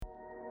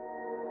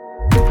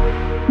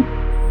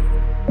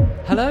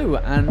Hello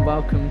and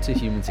welcome to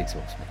Human Six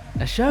Horsemen,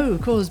 a show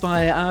caused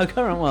by our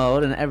current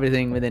world and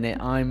everything within it.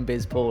 I'm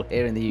Biz Paul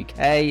here in the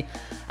UK,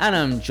 and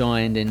I'm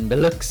joined in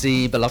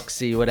Biloxi,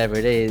 whatever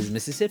it is,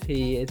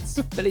 Mississippi.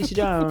 It's Felicia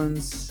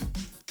Jones.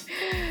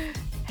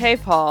 Hey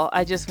Paul,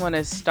 I just want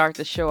to start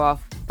the show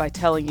off by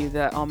telling you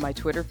that on my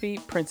Twitter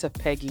feed, Prince of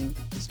Pegging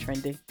is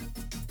trending.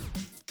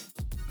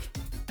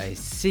 I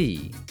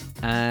see.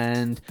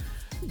 And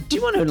do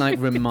you want to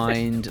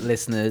remind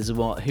listeners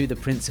who the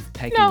Prince of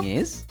Pegging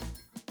is?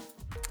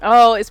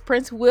 Oh, it's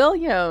Prince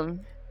William.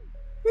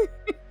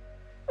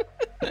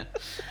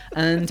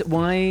 And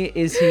why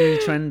is he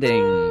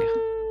trending?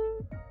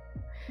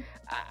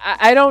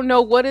 I don't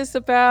know what it's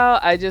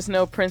about. I just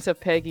know Prince of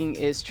Pegging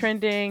is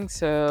trending.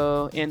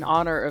 So, in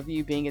honor of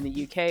you being in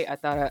the UK, I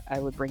thought I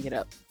would bring it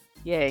up.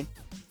 Yay.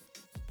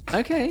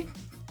 Okay.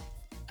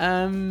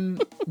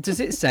 Does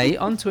it say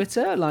on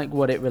Twitter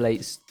what it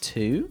relates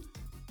to?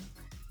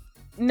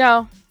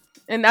 No.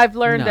 And I've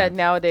learned that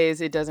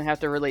nowadays it doesn't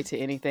have to relate to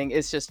anything.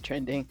 It's just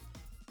trending.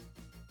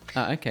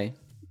 Okay.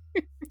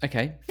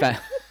 Okay.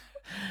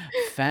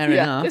 Fair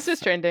enough. It's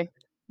just trending.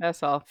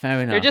 That's all.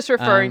 Fair enough. They're just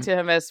referring to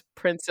him as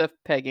Prince of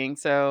Pegging.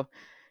 So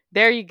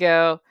there you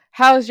go.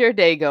 How's your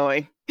day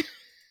going?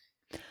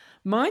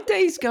 My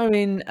day's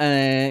going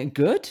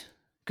good.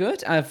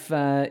 Good. I've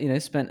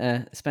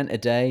spent a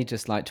day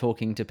just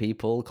talking to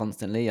people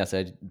constantly, as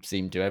I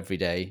seem to every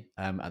day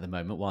at the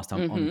moment whilst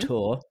I'm on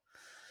tour.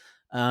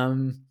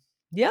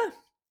 Yeah,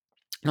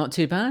 not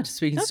too bad.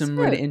 Speaking to some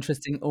really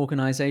interesting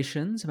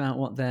organisations about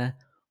what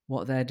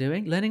they're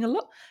doing, learning a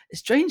lot.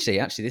 Strangely,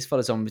 actually, this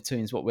follows on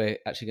between what we're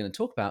actually going to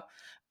talk about.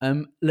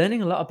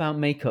 Learning a lot about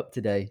makeup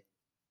today.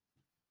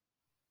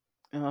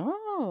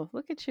 Oh,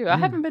 look at you. I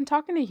haven't been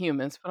talking to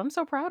humans, but I'm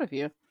so proud of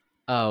you.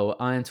 Oh,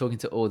 I am talking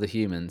to all the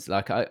humans.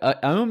 I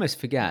almost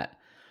forget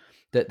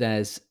that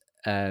there's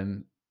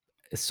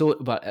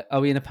but are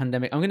we in a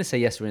pandemic? I'm going to say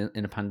yes, we're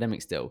in a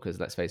pandemic still, because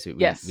let's face it,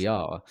 we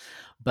are.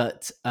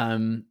 But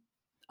I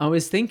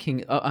was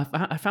thinking,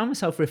 I found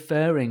myself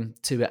referring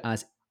to it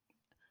as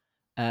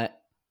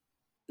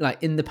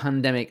in the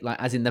pandemic,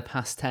 as in the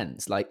past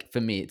tense. For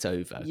me, it's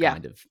over,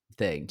 kind of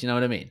thing. Do you know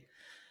what I mean?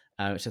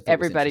 Which I thought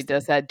everybody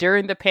does that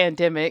during the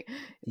pandemic.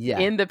 Yeah.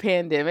 In the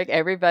pandemic,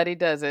 everybody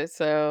does it.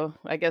 So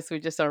I guess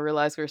we just don't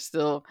realize we're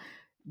still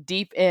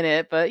deep in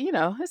it. But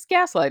it's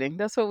gaslighting.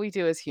 That's what we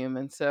do as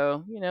humans.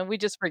 So we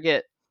just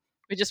forget.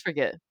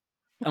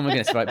 Oh my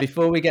goodness! Right,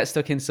 before we get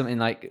stuck in something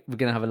we're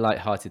going to have a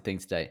light-hearted thing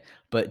today,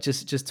 but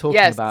just talking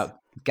about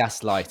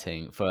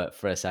gaslighting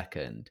for a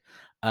second.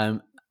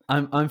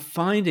 I'm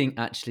finding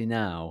actually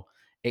now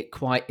it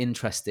quite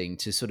interesting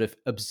to sort of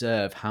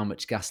observe how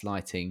much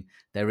gaslighting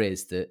there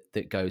is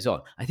that goes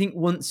on. I think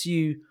once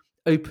you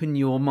open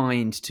your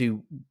mind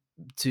to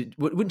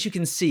once you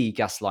can see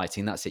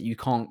gaslighting, that's it. You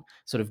can't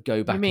sort of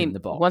go back in the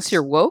box. Once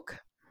you're woke?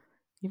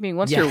 You mean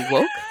once you're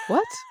woke?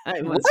 What?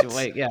 Once you're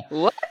awake, yeah.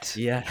 What?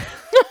 Yeah.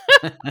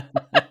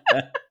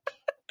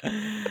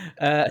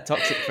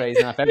 Toxic phrase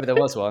now, if ever there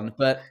was one.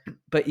 But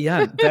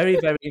yeah, very,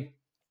 very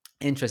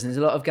interesting. There's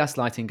a lot of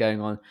gaslighting going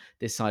on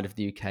this side of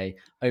the UK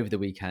over the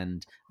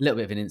weekend. A little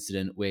bit of an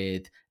incident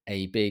with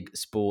a big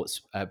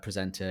sports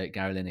presenter,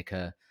 Gary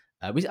Lineker.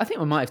 I think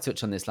we might have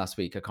touched on this last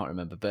week. I can't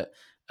remember, but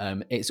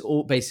it's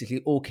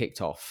all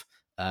kicked off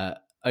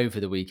over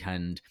the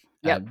weekend.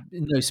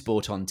 No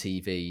sport on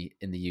TV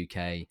in the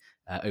UK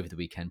over the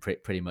weekend,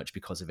 pretty much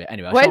because of it.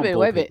 Anyway, I shan't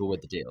bore people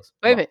with the deals.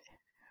 Wait a minute.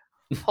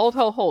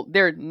 Hold.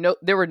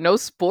 There were no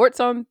sports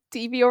on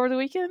TV over the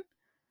weekend?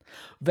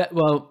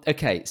 Well,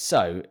 okay,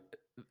 so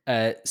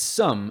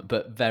some,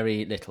 but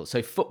very little.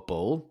 So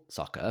football,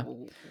 soccer,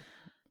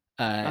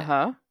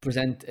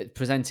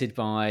 presented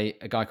by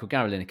a guy called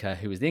Gary Lineker,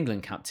 who was the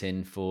England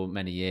captain for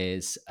many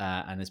years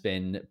and has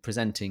been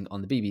presenting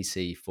on the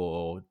BBC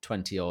for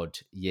 20-odd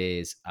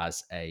years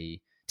as a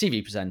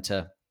TV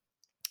presenter.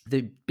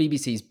 The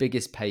BBC's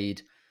biggest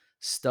paid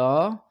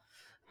star.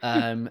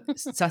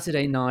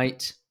 Saturday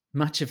night,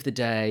 match of the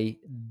day,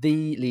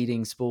 the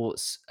leading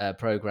sports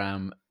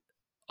programme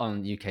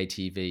on UK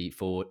TV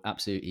for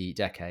absolutely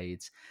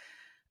decades.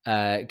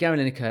 Gary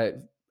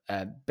Lineker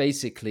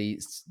basically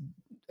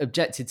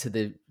objected to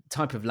the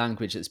type of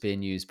language that's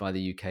being used by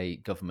the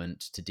UK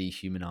government to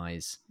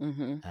dehumanise,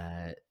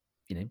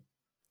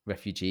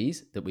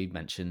 refugees that we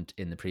mentioned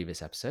in the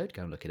previous episode.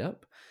 Go and look it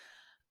up.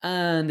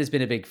 And there's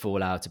been a big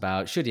fallout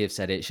about should he have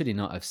said it, should he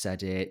not have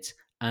said it,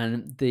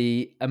 and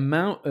the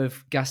amount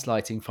of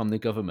gaslighting from the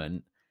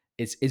government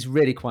is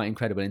really quite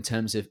incredible in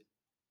terms of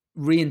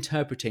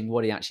reinterpreting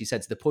what he actually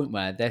said, to the point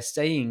where they're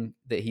saying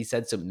that he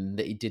said something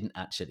that he didn't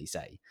actually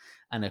say.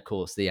 And of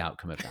course, the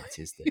outcome of that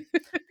is that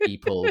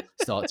people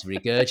start to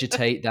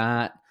regurgitate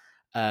that.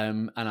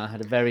 And I had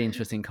a very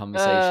interesting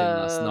conversation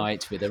last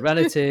night with a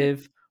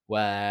relative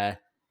where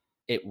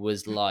it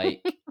was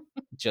like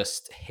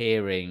just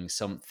hearing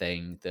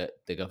something that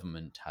the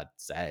government had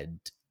said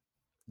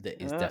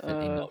that is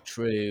definitely not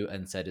true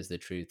and said as the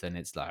truth. And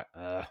it's like,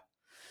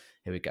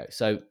 here we go.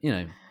 So,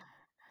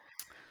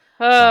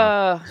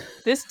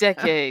 this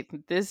decade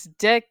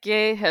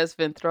has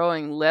been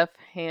throwing left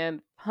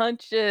hand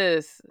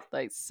punches,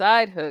 like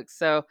side hooks.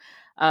 So,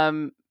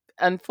 um,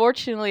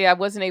 unfortunately, I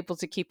wasn't able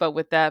to keep up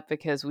with that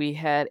because we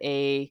had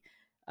a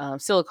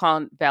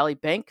Silicon Valley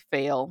bank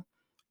fail.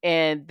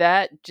 And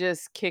that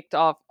just kicked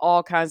off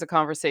all kinds of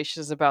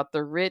conversations about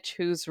the rich,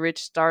 who's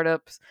rich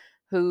startups,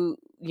 who,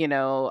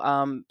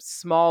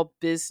 small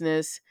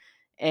business.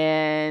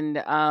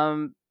 And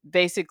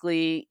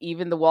basically,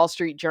 even the Wall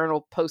Street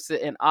Journal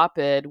posted an op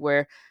ed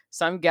where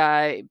some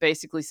guy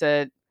basically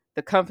said,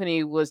 the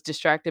company was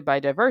distracted by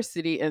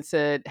diversity and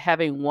said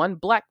having one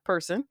black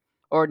person,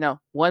 or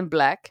no, one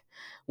black,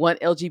 one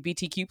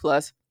LGBTQ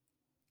plus,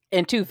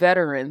 and two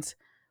veterans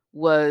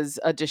was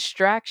a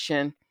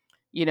distraction,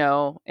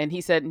 and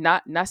he said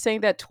not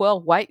saying that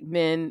 12 white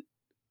men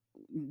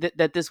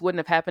that this wouldn't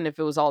have happened if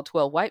it was all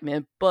 12 white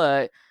men,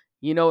 but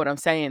you know what I'm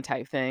saying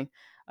type thing.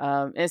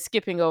 And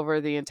skipping over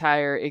the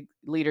entire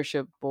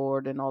leadership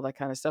board and all that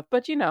kind of stuff.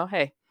 But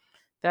hey,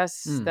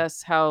 Mm.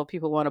 that's how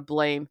people want to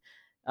blame,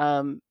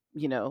 um,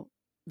 you know,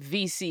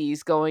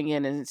 VCs going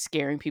in and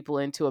scaring people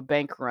into a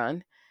bank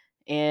run.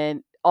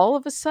 And all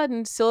of a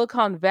sudden,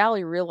 Silicon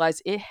Valley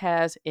realized it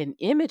has an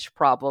image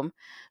problem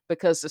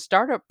because the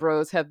startup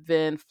bros have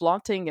been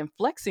flaunting and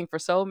flexing for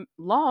so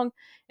long,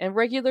 and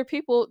regular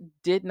people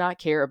did not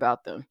care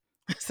about them.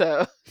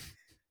 So,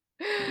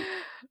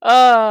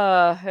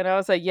 and I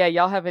was like, yeah,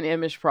 y'all have an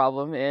image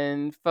problem.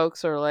 And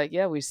folks are like,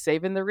 yeah, we're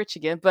saving the rich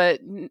again.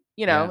 But,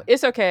 Yeah.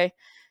 it's okay.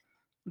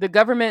 The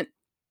government,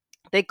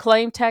 they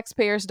claim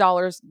taxpayers'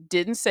 dollars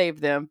didn't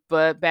save them,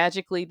 but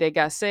magically they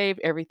got saved.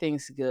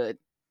 Everything's good,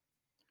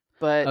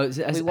 but Oh,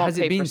 we won't has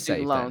it pay for been student saved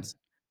then? loans.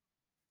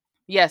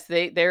 Yes,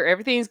 they're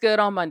everything's good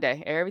on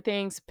Monday.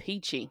 Everything's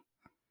peachy,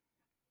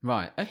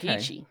 Right. Okay.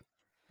 peachy.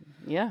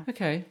 Yeah,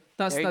 Okay.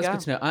 there you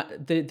That's good go. to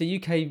know. The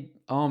UK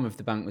arm of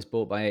the bank was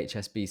bought by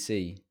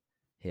HSBC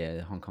here,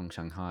 the Hong Kong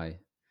Shanghai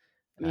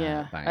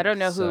Yeah, I bank. don't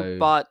know who So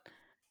bought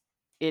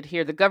it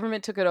here. The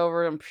government took it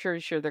over. I'm pretty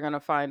sure they're gonna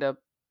find a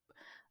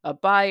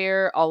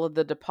buyer. All of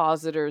the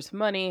depositors'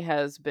 money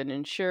has been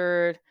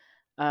insured.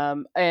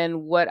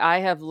 And what I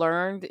have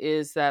learned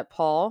is that,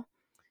 Paul,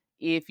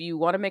 if you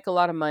want to make a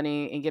lot of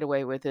money and get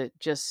away with it,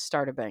 just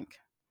start a bank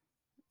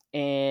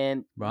and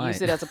use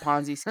right. it as a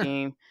Ponzi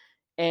scheme,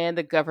 and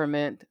the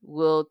government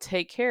will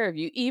take care of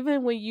you,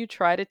 even when you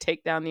try to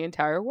take down the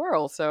entire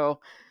world. So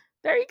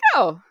there you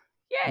go.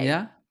 Yay.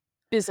 Yeah.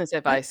 Business I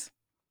advice.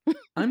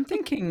 I'm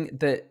thinking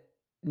that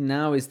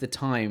now is the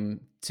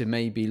time to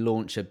maybe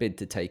launch a bid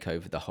to take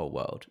over the whole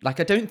world. Like,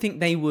 I don't think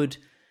they would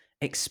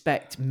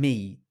expect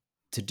me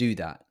to do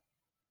that.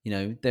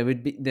 They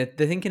would be, they're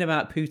thinking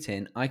about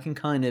Putin. I can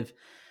kind of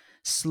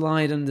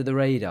slide under the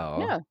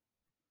radar Yeah.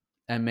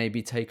 and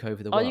maybe take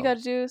over the All you got world.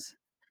 to do is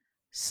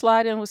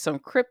slide in with some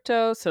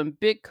crypto, some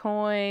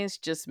bitcoins,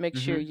 just make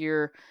sure Hmm.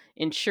 you're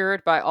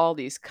insured by all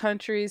these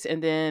countries.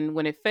 And then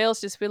when it fails,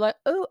 just be like,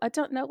 oh, I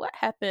don't know what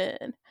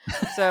happened.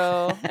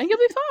 So, and you'll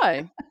be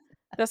fine.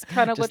 That's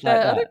kind of Just what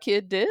like that other that.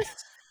 kid did.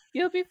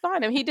 You'll be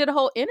fine. I mean, he did a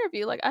whole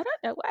interview like, I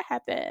don't know what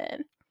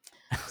happened.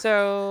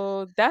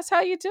 So that's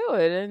how you do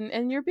it,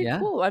 and you'll be Yeah.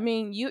 cool. I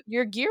mean,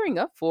 you're gearing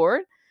up for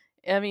it.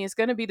 I mean, it's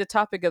going to be the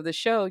topic of the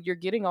show. You're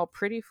getting all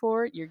pretty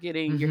for it. You're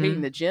hitting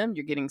Hmm. the gym.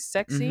 You're getting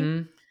sexy.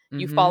 Hmm.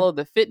 You Hmm. follow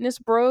the fitness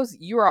bros.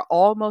 You are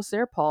almost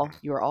there, Paul.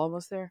 You are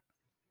almost there.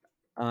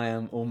 I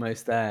am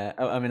almost there.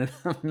 I mean,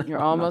 You're I'm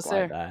not almost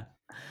quite there. there,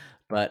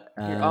 but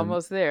You're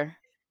almost there.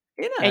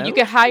 And you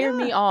can hire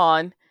me yeah.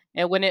 on,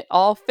 and when it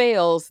all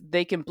fails,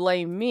 they can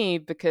blame me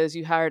because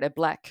you hired a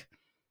black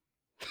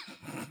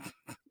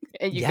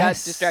and you got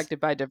Yes. distracted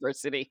by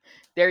diversity.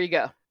 There you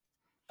go.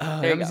 Oh,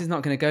 There that you means go. it's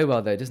not going to go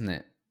well, though, doesn't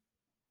it?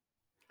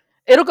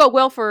 It'll go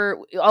well for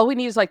all we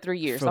need is like 3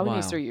 years. For a All we need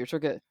is while. 3 years. We're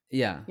good.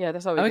 Yeah. Yeah,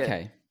 that's all we get.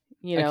 Okay.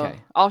 You know, Okay.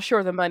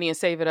 offshore the money and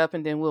save it up,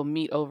 and then we'll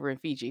meet over in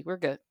Fiji. We're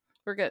good.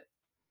 We're good.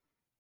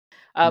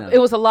 It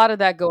No. was a lot of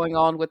that going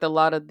on with a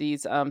lot of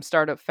these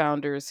startup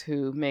founders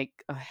who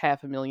make a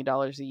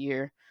 $500,000 a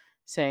year,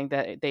 saying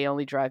that they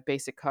only drive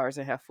basic cars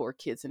and have 4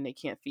 kids and they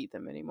can't feed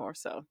them anymore.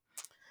 So,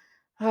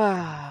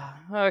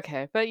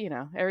 okay, but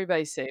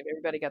everybody's safe.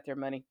 Everybody got their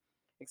money,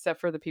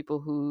 except for the people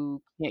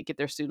who can't get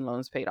their student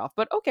loans paid off.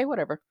 But okay,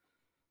 whatever,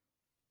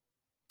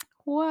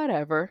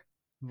 whatever.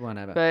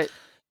 Whatever.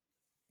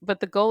 But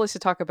the goal is to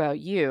talk about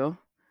you.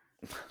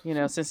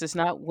 Since it's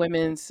not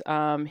Women's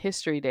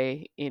History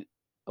Day,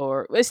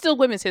 or it's still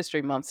Women's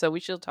History Month, so we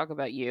should talk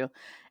about you.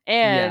 Yeah,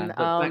 And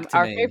but back to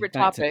our me. favorite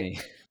Back to topic, me.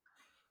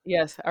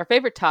 yes, our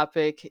favorite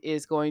topic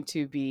is going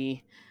to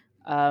be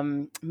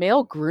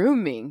male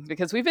grooming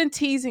because we've been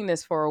teasing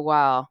this for a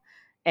while,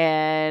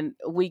 and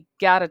we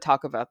got to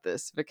talk about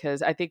this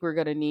because I think we're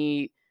going to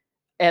need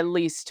at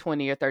least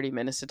 20 or 30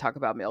 minutes to talk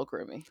about male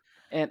grooming,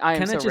 and I am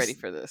Can I so ready just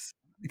for this.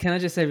 can I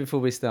just say before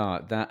we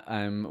start that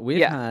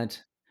Yeah.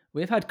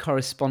 we've had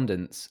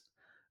correspondence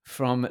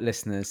from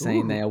listeners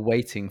saying Ooh. they are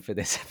waiting for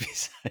this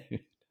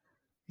episode.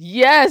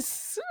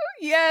 Yes.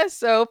 Yes.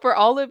 So for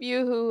all of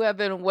you who have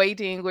been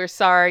waiting, we're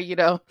sorry,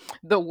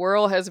 the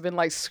world has been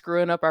like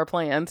screwing up our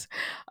plans.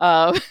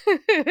 Um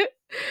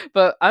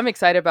But I'm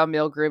excited about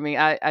male grooming.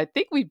 I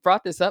think we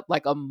brought this up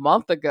like a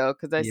month ago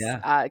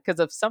Yeah. because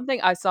of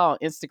something I saw on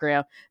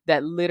Instagram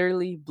that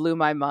literally blew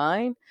my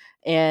mind.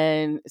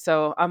 And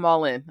so I'm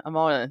all in. I'm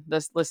all in.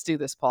 Let's do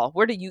this, Paul.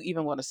 Where do you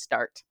even want to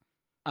start?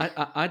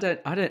 I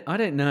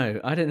don't know.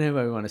 I don't know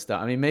where we want to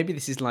start. I mean, maybe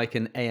this is like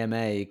an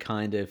AMA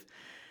kind of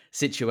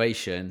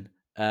situation,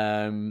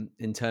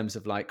 in terms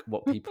of like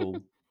what people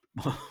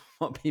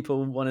what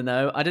people want to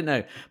know. I don't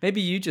know.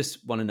 Maybe you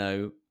just want to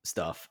know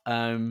stuff.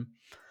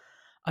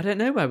 I don't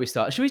know where we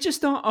start. Should we just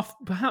start off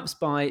perhaps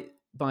by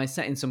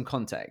setting some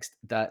context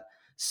that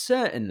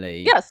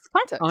certainly Yes, I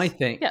context.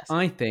 think Yes.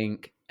 I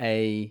think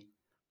a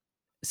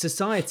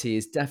society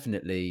is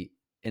definitely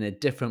in a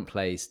different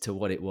place to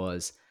what it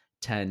was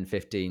 10,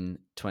 15,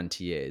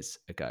 20 years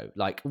ago.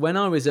 Like when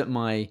I was at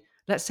my,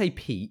 let's say,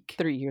 peak.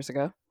 3 years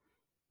ago.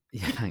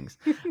 Yeah, thanks.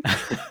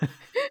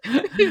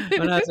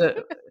 When I was at,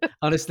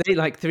 honestly,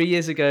 like 3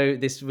 years ago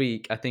this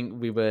week, I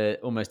think we were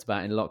almost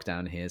about in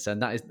lockdown here. So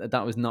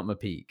that was not my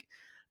peak.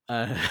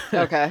 Uh,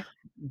 Okay.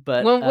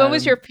 but When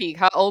was your peak?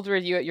 How old were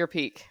you at your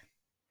peak?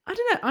 I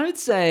don't know. I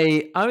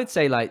would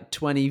say like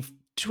 20,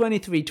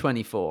 23,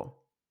 24.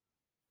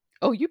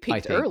 Oh, you I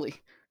peaked think. early.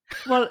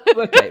 Well,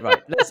 okay,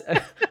 right. Let's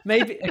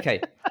maybe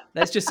okay.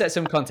 Let's just set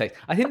some context.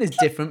 I think there's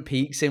different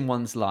peaks in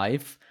one's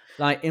life.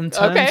 Like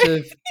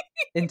Okay.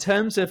 in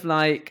terms of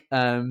like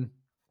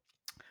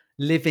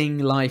living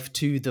life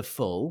to the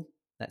full,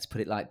 let's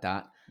put it like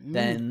that. Mm,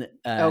 Then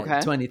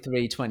okay.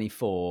 23,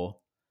 24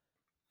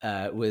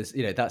 was,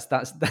 that's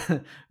that's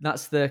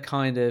the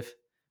kind of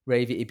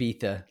ravey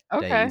Ibiza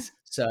Okay. days.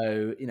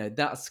 So,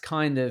 that's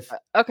kind of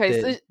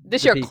Okay, so the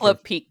this the your peak of.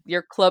 club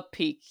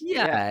peak,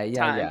 yeah, Yeah, yeah,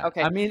 time. yeah.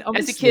 Okay. I mean,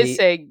 As the kids obviously.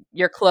 say,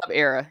 your club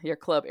era.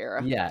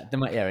 Yeah, the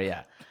my era,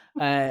 yeah.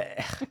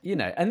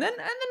 And then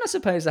I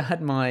suppose I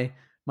had my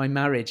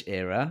marriage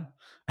era.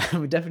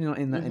 We're definitely not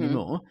in that Mhm.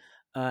 anymore.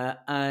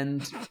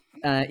 And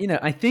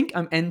I think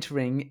I'm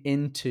entering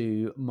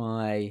into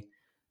my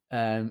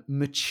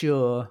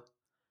mature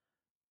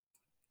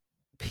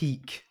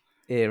peak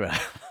era,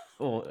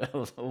 or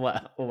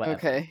whatever.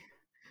 Okay.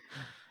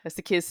 As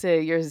the kids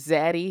say, your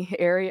zaddy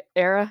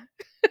era.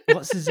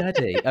 What's a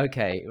Zaddy?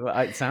 Okay, well,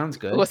 it sounds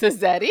good. What's a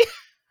zaddy?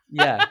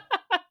 Yeah.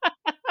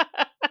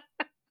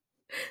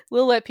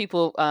 We'll let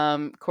people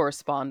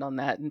correspond on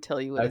that and tell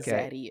you what a Okay.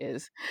 zaddy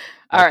is.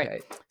 All right.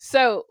 Okay.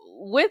 So,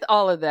 with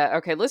all of that,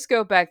 okay, let's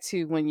go back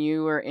to when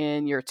you were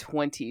in your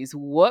 20s.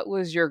 What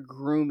was your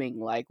grooming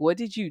like? What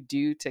did you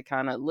do to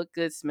kind of look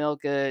good, smell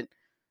good,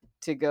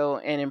 to go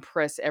and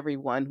impress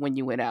everyone when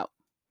you went out?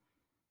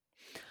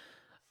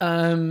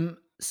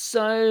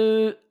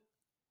 So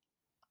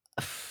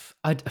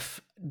I'd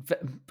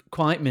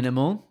quite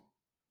minimal.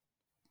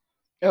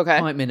 Okay.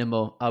 Quite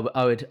minimal.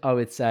 I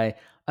would say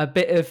a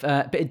bit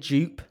of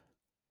dupe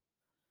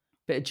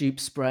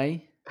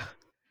spray.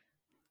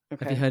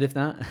 Have you Okay. heard of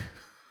that?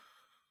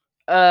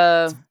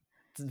 Uh, it's,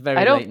 it's a I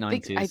very don't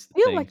late think '90s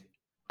thing.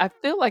 I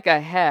feel like I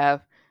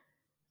have.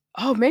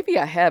 Oh, maybe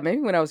I have.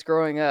 Maybe when I was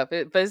growing up.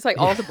 But it's like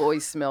all Yeah, the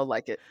boys smelled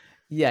like it.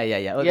 yeah, yeah,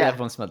 yeah. Well, Yeah.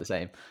 everyone smelled the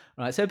same,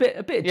 right? So a bit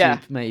of Yeah.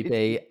 dupe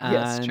maybe,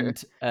 Yes, true.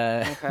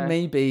 and Okay.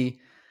 maybe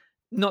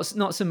not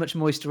so much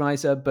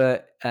moisturizer,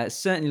 but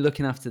certainly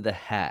looking after the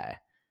hair.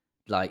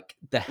 Like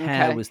Okay.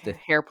 Hair the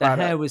hair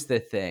product. was the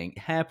thing.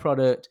 Hair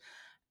product,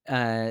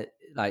 uh,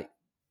 like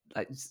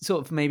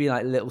sort of maybe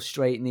like little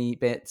straightening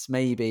bits.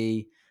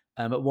 Maybe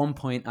at one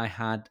point I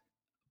had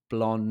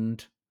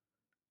blonde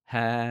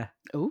hair.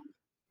 Ooh.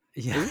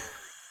 Yeah,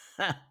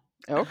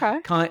 Ooh. Okay.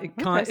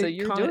 Okay. So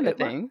you're kind doing of the it.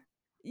 Well, thing.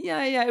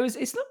 yeah, yeah.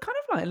 It's not kind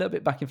of like a little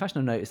bit back in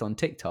fashion. I noticed on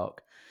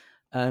TikTok.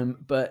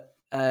 But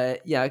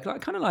yeah,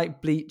 kind of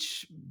like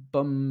beach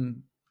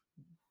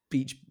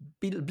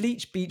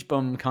bleach beach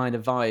bum kind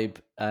of vibe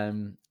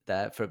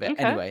there for a bit.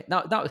 Okay. Anyway,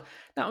 that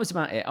was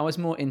about it. I was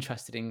more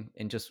interested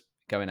in just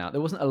going out.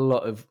 There wasn't a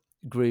lot of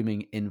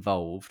grooming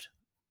involved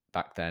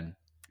back then.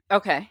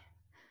 Okay.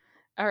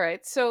 All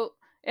right. So,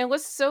 and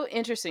what's so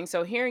interesting?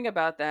 So, hearing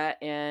about that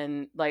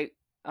and like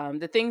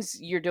the things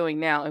you're doing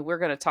now, and we're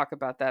going to talk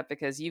about that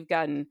because you've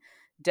gotten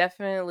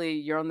definitely,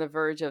 you're on the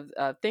verge of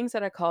things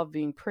that I call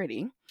being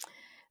pretty.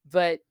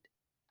 But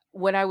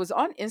when I was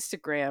on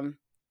Instagram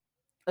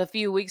a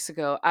few weeks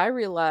ago, I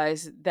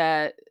realized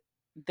that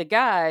the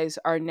guys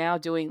are now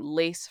doing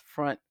lace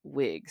front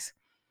wigs.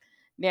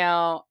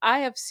 Now, I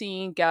have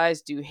seen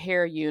guys do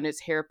hair units,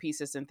 hair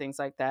pieces, and things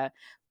like that,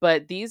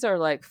 but these are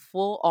like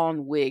full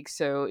on wigs.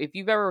 So, if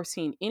you've ever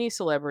seen any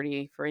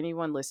celebrity, for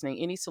anyone listening,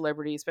 any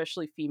celebrity,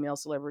 especially female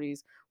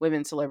celebrities,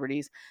 women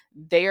celebrities,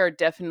 they are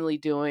definitely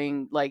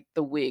doing like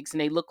the wigs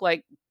and they look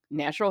like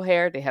natural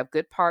hair. They have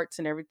good parts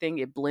and everything,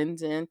 it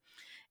blends in.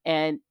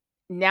 And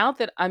now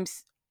that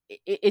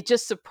it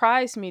just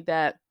surprised me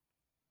that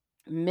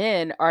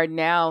men are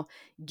now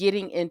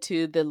getting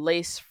into the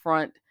lace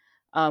front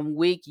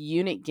wig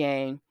unit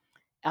game.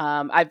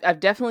 I've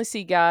definitely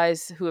seen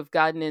guys who have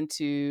gotten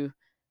into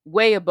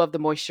way above the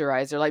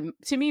moisturizer. Like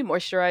to me,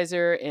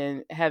 moisturizer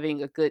and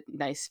having a good,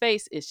 nice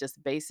face is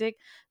just basic.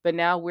 But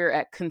now we're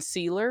at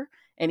concealer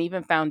and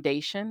even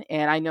foundation.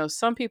 And I know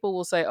some people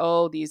will say,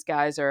 oh, these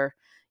guys are,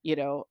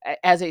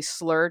 as a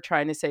slur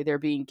trying to say they're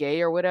being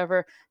gay or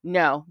whatever.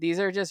 No, these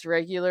are just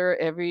regular,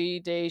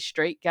 everyday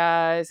straight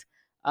guys.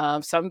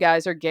 Some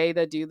guys are gay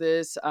that do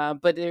this,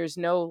 but there's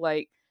no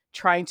like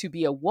trying to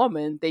be a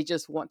woman. They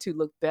just want to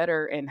look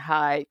better and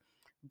hide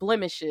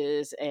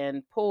blemishes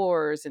and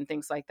pores and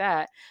things like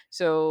that.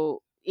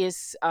 So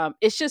it's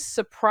just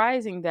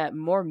surprising that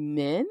more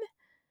men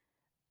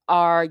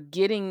are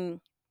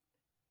getting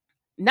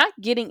not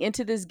getting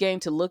into this game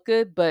to look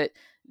good, but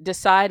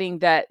deciding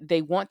that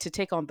they want to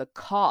take on the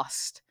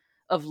cost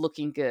of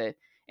looking good.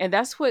 And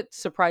that's what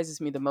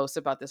surprises me the most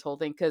about this whole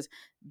thing, because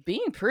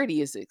being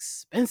pretty is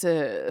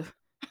expensive.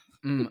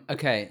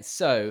 Okay,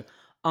 so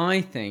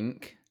I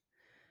think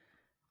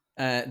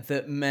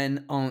that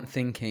men aren't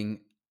thinking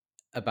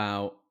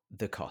about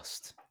the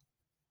cost,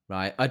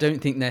 right? I don't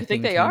think they're You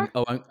think they are?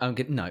 thinking, "Oh, I'm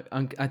good." No,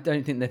 I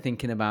don't think they're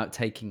thinking about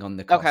taking on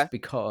the Okay. cost,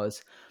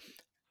 because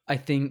I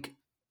think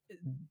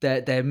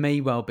there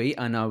may well be,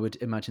 and I would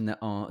imagine there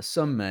are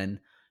some men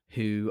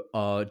who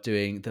are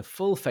doing the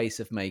full face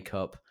of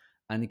makeup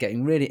and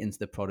getting really into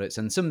the products.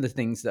 And some of the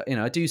things that,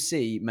 I do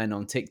see men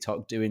on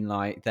TikTok doing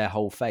like their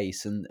whole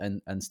face and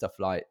stuff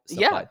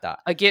Yeah. like that.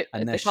 I get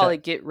And they're they call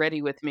it get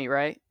ready with me,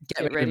 right?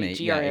 Get Get rid of ready,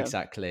 me. Yeah, GRM.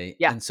 exactly.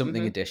 Yeah. And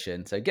something Mhm.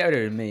 edition. So get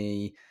rid of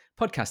me,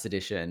 podcast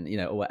edition,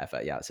 or whatever.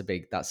 Yeah,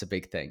 that's a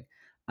big thing.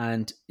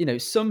 And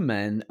some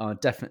men are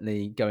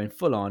definitely going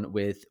full on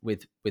with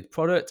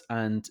product,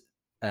 and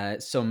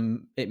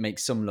some it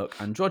makes some look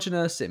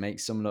androgynous, it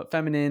makes some look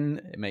feminine,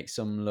 it makes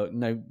some look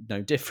no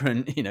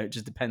different. It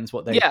just depends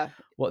Yeah.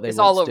 what they It's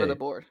want all to over do. the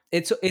board.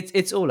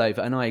 It's all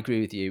over, and I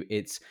agree with you.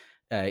 It's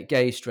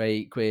gay,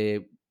 straight,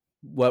 queer,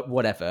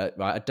 whatever,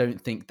 right? I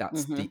don't think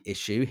that's Mhm. the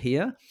issue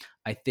here.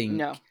 I No.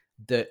 think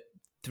that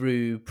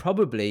through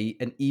probably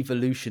an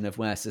evolution of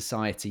where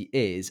society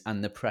is,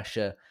 and the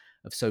pressure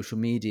of social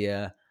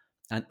media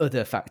and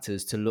other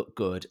factors to look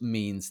good,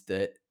 means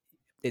that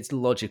it's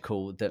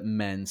logical that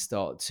men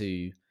start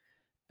to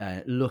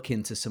look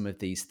into some of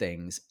these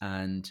things.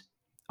 And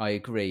I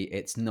agree,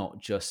 it's not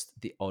just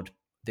the odd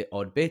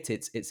bit;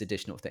 it's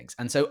additional things.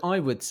 And so I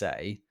would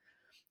say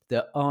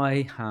that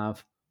I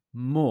have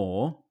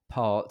more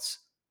parts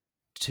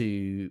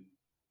to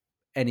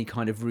any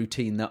kind of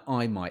routine that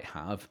I might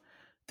have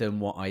than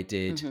what I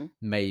did Mhm.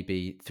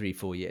 maybe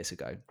 3-4 years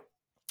ago.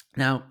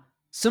 Now,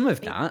 some of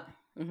Y that,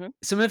 Mhm.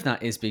 some of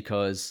that is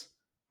because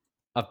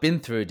I've been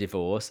through a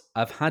divorce.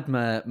 I've had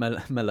my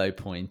low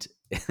point.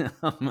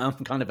 I'm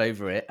kind of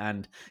over it,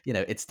 and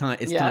it's time.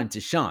 It's Yeah. time to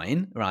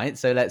shine, right?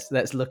 So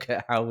let's look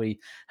at how we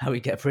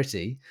get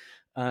pretty.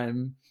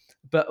 Um,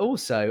 but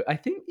also, I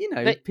think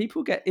That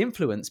people get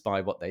influenced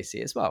by what they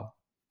see as well.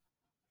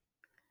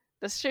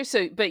 That's true.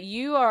 So, but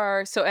you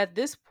are so at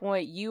this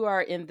point you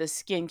are in the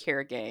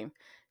skincare game.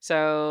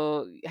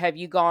 So, have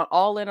you gone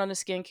all in on the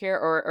skincare,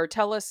 or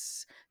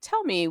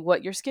tell me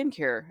what your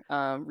skincare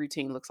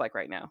routine looks like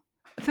right now?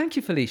 Thank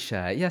you,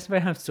 Felicia. Yes,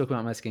 very happy to talk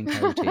about my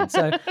skincare routine.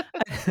 So,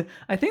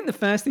 I think the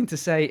first thing to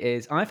say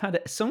is I've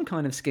had some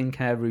kind of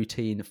skincare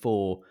routine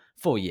for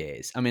 4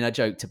 years. I mean, I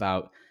joked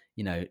about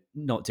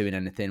not doing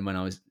anything when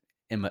I was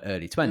in my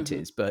early Hmm.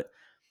 20s, but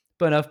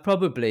I've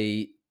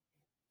probably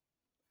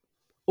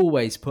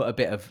always put a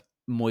bit of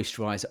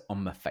moisturizer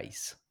on my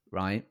face,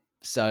 right? Yeah.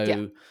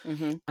 So,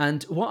 Hmm.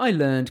 and what I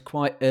learned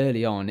quite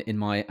early on in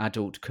my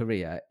adult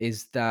career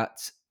is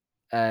that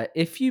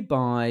if you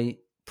buy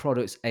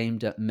products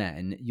aimed at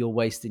men, you're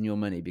wasting your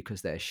money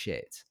because they're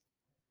shit.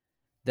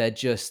 They're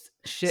just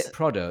shit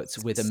products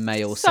with a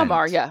male Some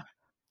are, scent.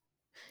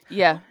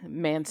 yeah, yeah.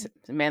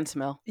 Man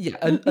smell. Yeah,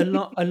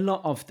 a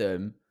lot of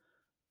them,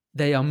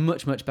 they are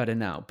much much better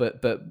now.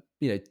 But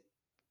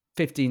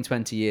 15,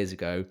 20 years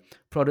ago,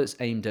 products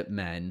aimed at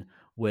men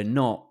were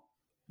not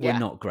were Yeah.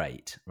 not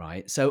great,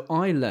 right? So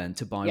I learned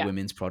to buy Yeah.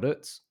 women's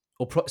products,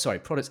 or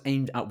products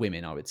aimed at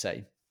women, I would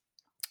say.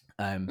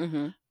 Um,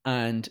 Hmm.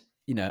 and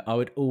I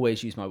would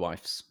always use my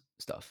wife's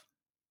stuff.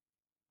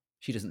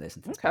 She doesn't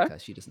listen to this Okay.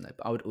 podcast. She doesn't know,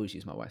 but I would always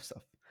use my wife's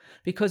stuff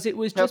because it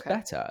was just Okay.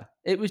 better.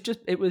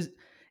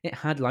 It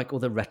had like all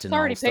the It's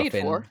already retinol paid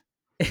stuff for.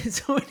 in.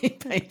 It's already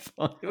paid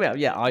for. Well,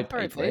 yeah, I It's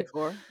already paid for paid it.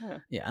 for.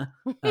 Yeah.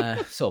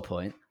 Yeah, sore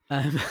point.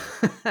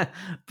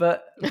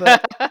 But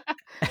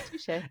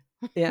Touche.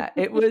 yeah,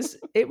 it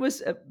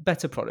was a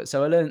better product.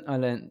 So I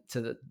learned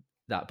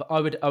that, but I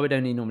would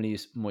only normally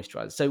use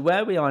moisturizer. So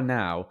where we are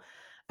now,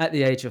 at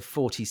the age of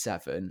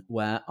 47,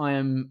 where I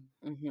am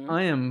Hmm.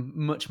 I am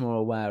much more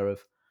aware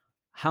of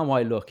how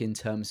I look in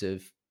terms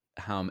of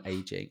how I'm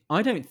aging.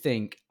 I don't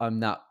think I'm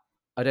that.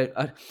 I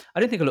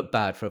don't think I look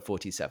bad for a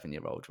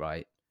 47-year-old,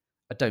 right?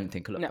 I don't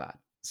think I look No. bad.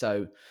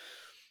 So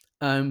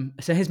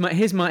here's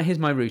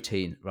my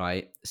routine,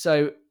 right?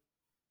 So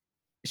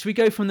should we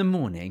go from the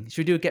morning? Should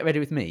we do a get ready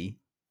with me?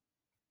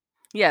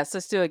 Yes.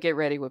 Let's do a get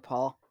ready with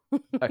Paul.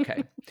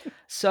 Okay.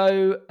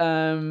 So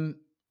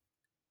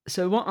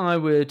what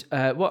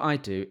I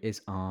do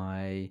is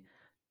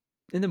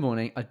in the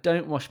morning I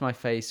don't wash my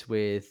face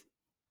with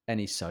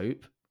any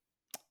soap.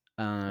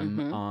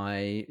 Hmm.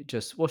 I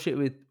just wash it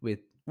with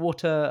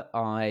water,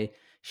 I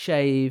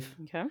shave,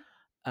 Okay.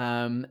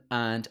 and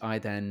I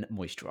then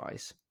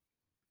moisturize.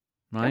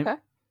 Right? Okay.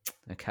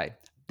 Okay.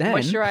 Then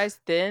Moisturize,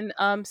 then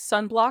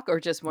sunblock, or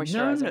just no,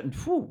 no.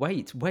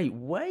 moisturizer?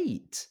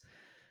 Wait.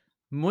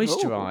 Oh,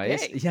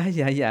 Moisturize.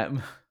 okay. Yeah.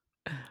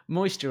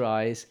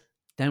 Moisturize.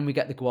 Then we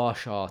get the gua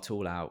sha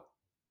tool out.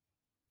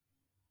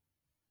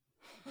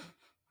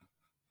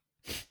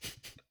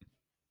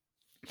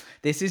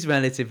 This is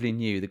relatively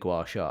new, the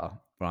gua sha,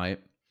 right?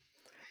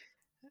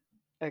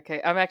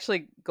 Okay, I'm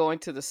actually going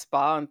to the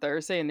spa on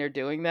Thursday, and they're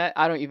doing that.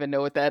 I don't even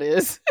know what that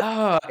is.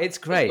 Oh, it's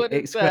great. What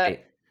is It's that? great.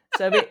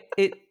 So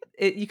it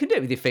you can do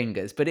it with your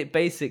fingers, but it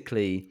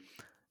basically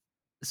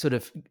sort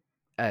of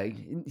uh,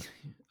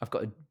 I've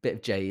got a bit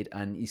of jade,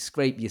 and you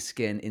scrape your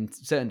skin in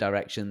certain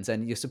directions,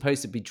 and you're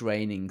supposed to be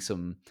draining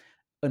some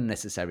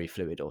unnecessary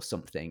fluid or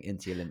something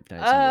into your lymph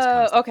nodes and all this kind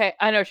Oh, of stuff. okay,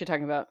 I know what you're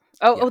talking about.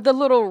 Oh, Yeah. the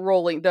little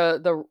rolling,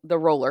 the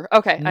roller.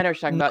 Okay, No, I know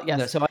what you're talking about. no.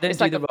 Yes, So I don't it's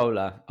do like the a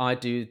roller. I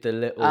do the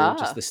little, ah.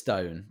 just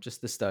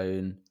the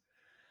stone,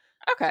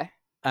 Okay,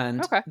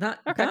 and okay, that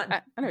okay.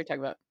 that I know what you're talking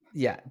about.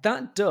 yeah,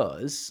 that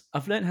does.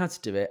 I've learned how to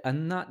do it,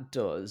 and that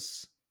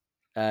does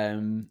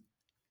um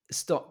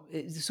stop.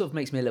 It sort of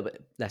makes me a little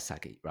bit less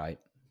saggy, right?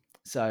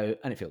 So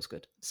and it feels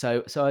good.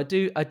 So I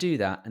do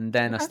that, and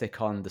then I Okay,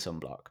 stick on the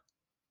sunblock.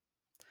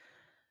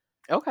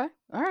 okay.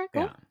 All right,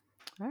 cool. Yeah.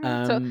 All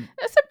right. So Um,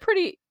 that's a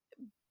pretty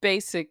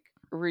basic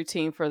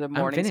routine for the I'm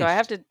morning. So I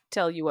have finished. to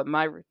tell you what I'm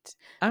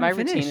my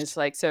routine finished. is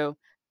like. So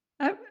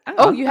Hang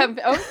oh, on. you haven't.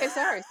 Oh, okay,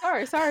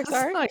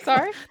 That's like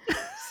sorry.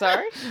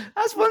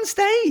 that's one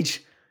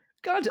stage.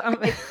 God,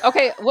 Okay,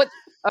 okay. What?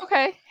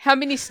 Okay, how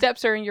many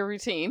steps are in your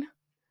routine?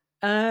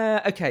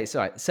 okay,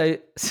 sorry. So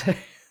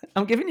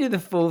I'm giving you the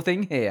full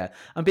thing here.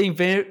 I'm being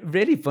very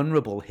really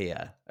vulnerable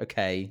here.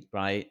 Okay,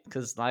 right?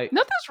 Because like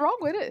Nothing's wrong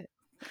with it.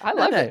 I no,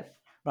 love no, it.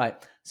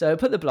 right. So I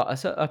put the block.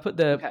 So I put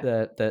Okay.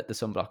 the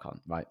sunblock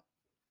on. Right.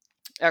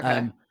 Okay.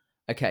 Um.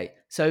 Okay.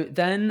 So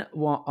then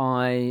what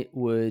I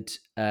would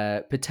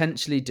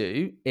potentially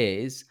do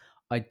is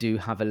I do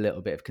have a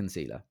little bit of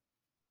concealer.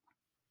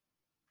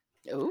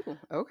 Ooh,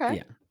 okay.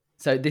 Yeah.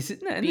 So this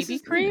is no, and this BB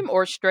is cream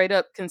or straight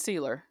up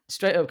concealer?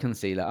 straight up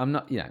concealer. I'm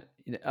not,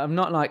 I'm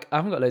not like I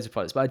haven't got loads of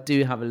products, but I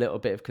do have a little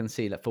bit of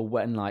concealer for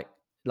when like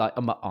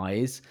on my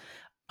eyes.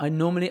 I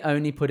normally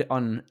only put it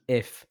on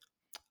if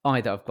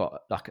either I've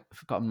got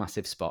a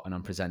massive spot and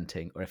I'm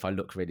presenting, or if I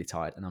look really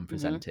tired and I'm Mhm.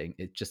 presenting.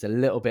 It's just a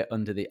little bit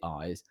under the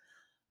eyes,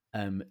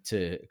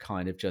 to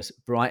kind of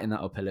just brighten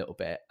that up a little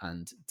bit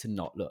and to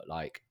not look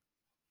like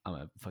I'm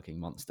a fucking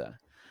monster.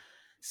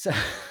 So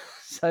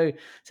so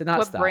so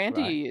that's What that, brand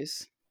do you right?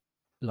 use?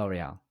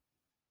 L'Oreal.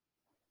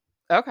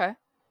 Okay.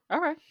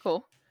 Alright,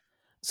 cool.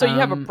 So you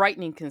have a Um,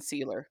 brightening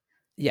concealer.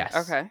 yes,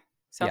 Okay.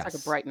 Sounds like a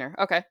yes. brightener.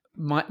 Okay.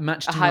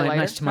 Match A to my highlighter,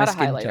 match to my not a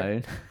skin highlighter.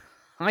 tone.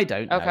 I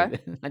don't know. Okay.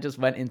 I just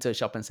went into a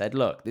shop and said,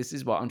 "Look, this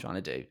is what I'm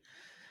trying to do,"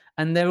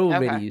 and they're all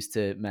really Okay. used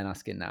to men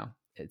asking now.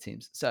 It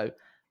seems so.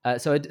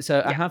 So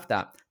I Yeah. have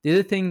that. The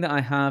other thing that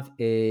I have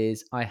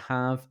is I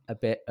have a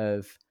bit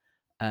of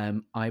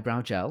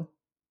eyebrow gel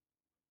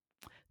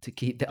to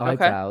keep the Okay.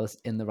 eyebrows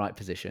in the right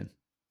position.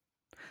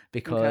 Okay.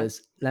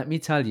 Because let me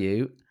tell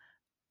you,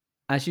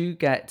 as you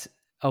get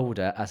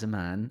older as a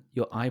man,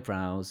 your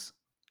eyebrows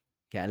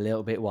get a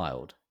little bit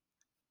wild.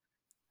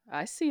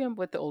 I see them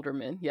with the older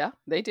men. Yeah,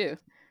 they do.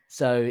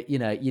 So you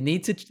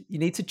need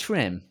to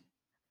trim.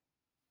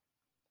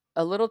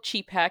 A little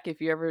cheap hack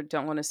if you ever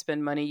don't wanna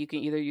spend money, you can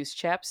either use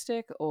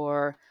chapstick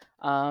or,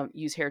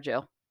 use hair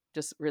gel,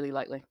 just really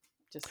lightly.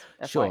 Just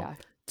Sure. FYI.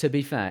 To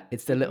be fair,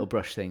 it's the Mhm. little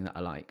brush thing that I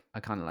like. I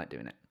kind of like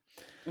doing it.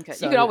 Okay.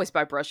 You can So always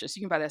buy brushes.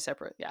 You can buy that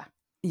separate. Yeah.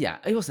 yeah,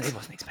 it wasn't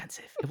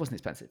expensive. It wasn't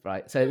expensive,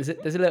 right? So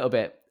there's a little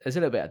bit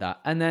of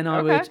that, and then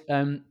I Okay.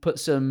 would put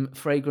some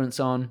fragrance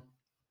on,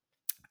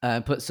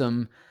 put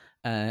some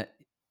uh,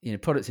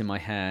 products in my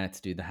hair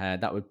to do the hair.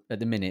 That would at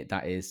the minute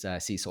that is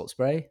sea salt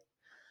spray,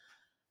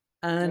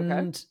 Okay.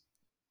 and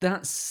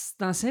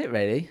that's it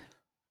really.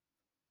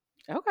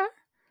 Okay.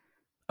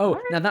 Oh,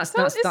 Alright. now that's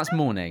So that's it's that's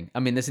morning. I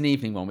mean, there's an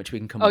evening one which we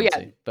can come Oh on yeah,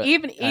 to, but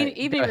evening go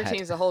routine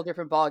ahead. is a whole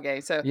different ball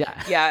game. So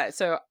Yeah. yeah,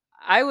 so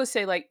I would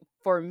say like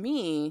for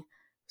me,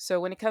 so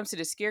when it comes to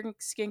the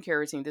skincare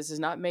routine, this is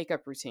not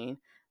makeup routine,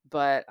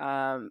 but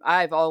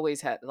I've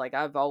always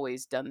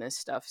done this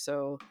stuff.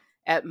 So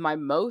at my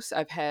most,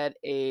 I've had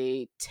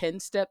a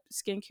 10-step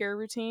skincare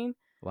routine,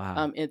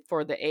 Wow.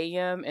 for the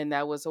AM, and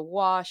that was a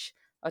wash,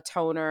 a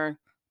toner,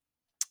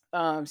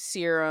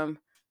 serum,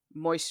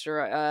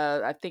 moisture.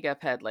 I think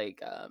I've had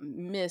like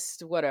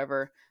mist,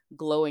 whatever,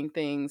 glowing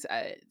things,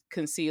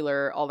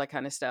 concealer, all that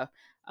kind of stuff.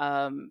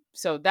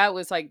 So that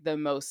was like the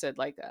most at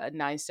like a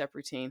 9-step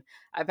routine.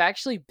 I've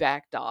actually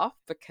backed off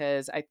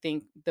because I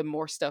think the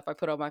more stuff I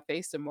put on my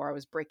face, the more I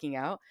was breaking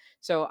out.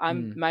 So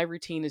Mm, my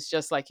routine is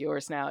just like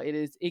yours now. It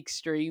is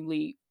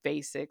extremely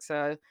basic.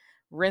 So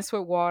rinse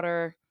with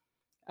water,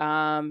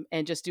 and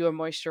just do a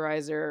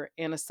moisturizer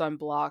and a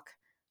sunblock.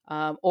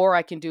 Or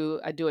I do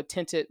a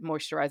tinted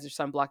moisturizer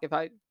sunblock if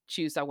I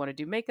choose I want to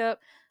do makeup.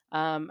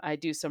 I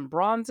do some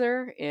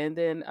bronzer, and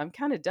then I'm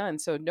kind of done.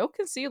 So no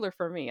concealer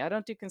for me. I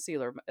don't do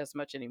concealer as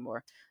much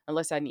anymore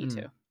unless I need Mm.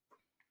 to.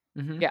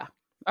 Hmm. Yeah.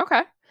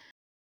 Okay.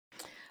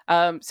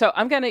 So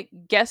I'm gonna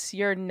guess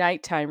your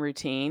nighttime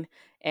routine,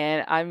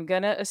 and I'm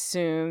gonna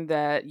assume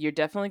that you're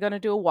definitely gonna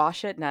do a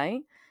wash at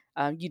night.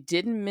 You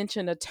didn't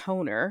mention a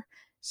toner,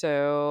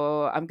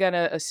 so I'm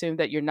gonna assume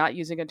that you're not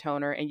using a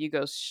toner and you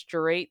go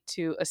straight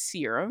to a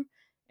serum.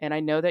 And I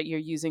know that you're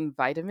using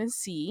vitamin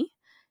C,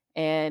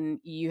 and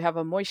you have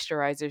a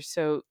moisturizer.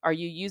 So are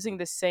you using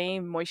the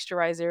same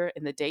moisturizer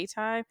in the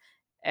daytime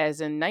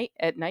as in night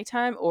at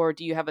nighttime, or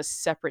do you have a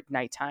separate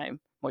nighttime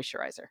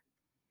moisturizer?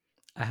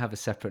 I have a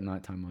separate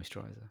nighttime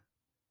moisturizer.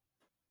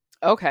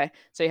 Okay,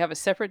 so you have a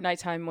separate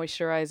nighttime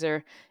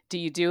moisturizer. Do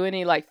you do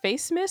any like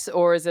face mist,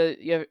 or is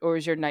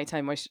your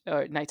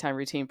nighttime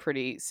routine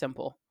pretty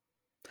simple,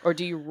 or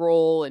do you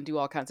roll and do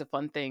all kinds of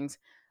fun things?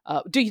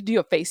 Do you do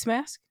a face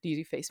mask? Do you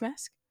do face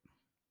mask?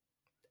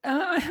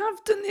 I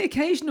have done the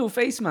occasional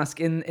face mask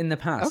in the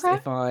past Okay,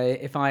 if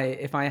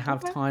I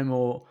have okay, time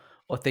or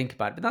think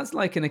about it. But that's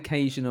like an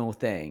occasional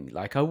thing.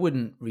 Like I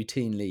wouldn't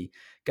routinely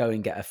go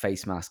and get a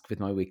face mask with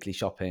my weekly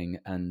shopping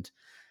and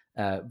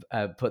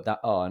put that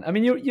on. I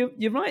mean,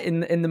 you're right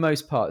in the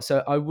most part.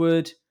 So I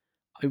would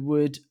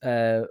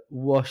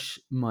wash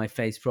my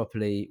face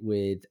properly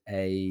with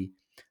a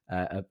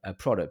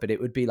product, but it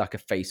would be like a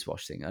face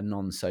wash thing, a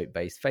non soap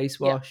based face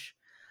yeah, wash.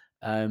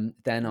 Then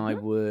I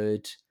mm-hmm,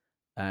 would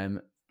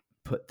um,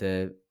 put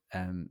the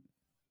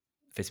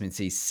vitamin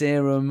C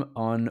serum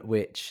on,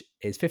 which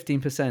is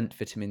 15%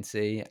 vitamin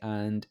C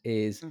and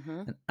is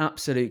mm-hmm. an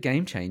absolute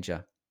game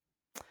changer.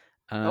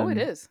 Oh, it Um,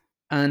 is,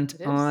 and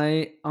it is.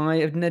 I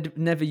have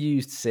never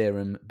used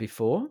serum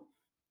before.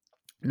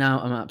 Now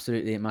I'm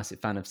absolutely a massive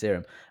fan of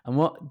serum. And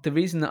what the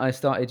reason that I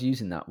started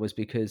using that was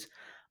because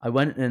I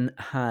went and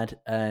had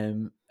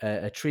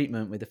a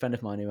treatment with a friend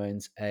of mine who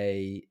owns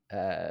a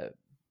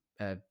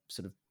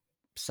sort of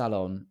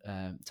salon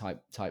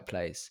type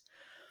place,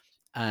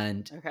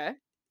 and Okay.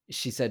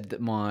 she said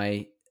that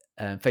my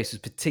face was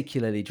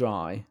particularly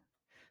dry.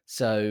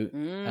 So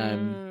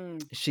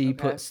she Okay.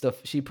 put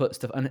stuff. She put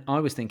stuff, and I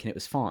was thinking it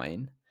was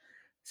fine.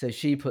 So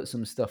she put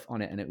some stuff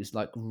on it, and it was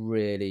like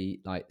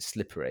really like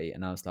slippery.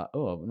 And I was like,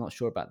 "Oh, I'm not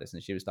sure about this."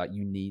 And she was like,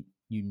 "You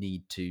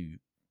need to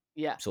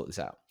Yeah. sort this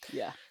out."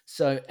 Yeah.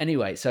 So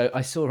anyway, so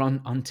I saw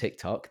on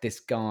TikTok this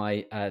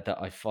guy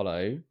that I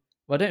follow.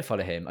 Well, I don't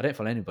follow him. I don't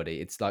follow anybody.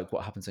 It's like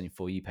what happens on your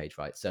For You page,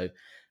 right? So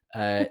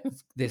uh,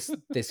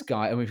 this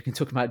guy, and we can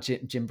talk about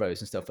gym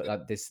bros and stuff, but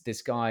like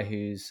this guy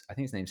who's I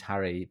think his name's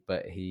Harry,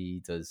 but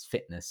he does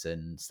fitness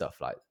and stuff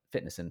like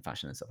fitness and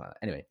fashion and stuff like that.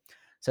 Anyway,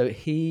 so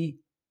he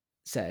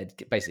said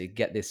basically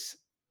get this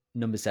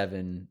number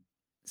 7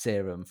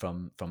 serum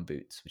from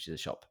Boots, which is a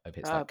shop. I hope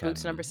it's like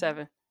Boots number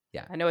 7.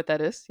 yeah. I know what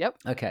that is. Yep.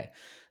 Okay.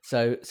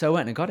 So I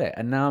went and got it,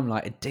 and now I'm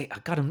like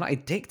God, I'm like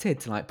addicted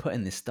to like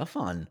putting this stuff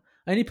on.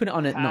 I only put it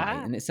on at night,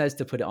 Ha. and it says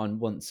to put it on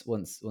once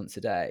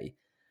a day.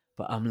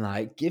 But I'm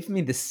like, give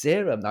me the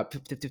serum, like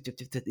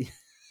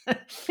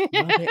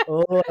rub it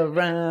all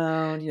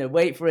around,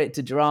 wait for it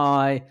to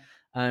dry,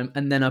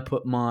 and then I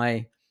put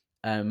my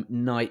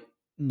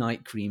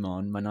night cream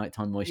on, my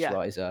nighttime Yeah.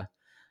 moisturizer.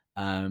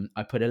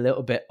 I put a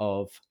little bit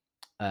of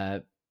uh,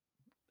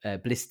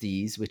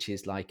 Blisties, which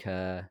is like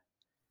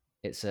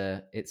it's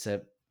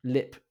a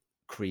lip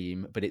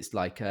cream, but it's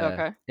like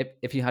Okay.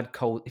 if you had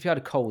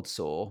a cold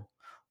sore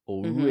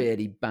or Mhm.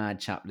 really bad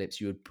chapped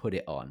lips, you would put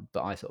it on.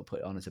 But I sort of put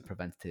it on as a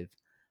preventative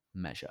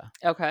measure.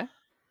 Okay.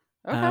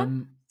 Okay.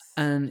 Um,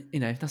 and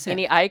that's it.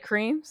 Any eye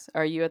creams?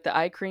 Are you at the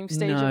eye cream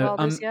stage of No, all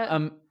this yet?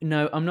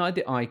 no, I'm not at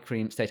the eye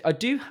cream stage. I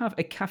do have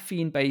a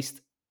caffeine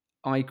based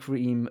eye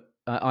cream,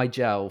 eye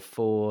gel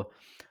for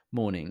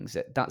mornings.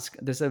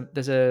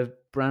 There's a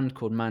brand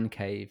called Man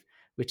Cave,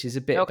 which is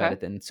a bit better Okay.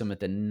 than some of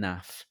the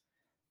NAF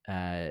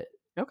uh,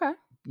 Okay.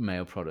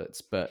 male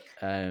products, but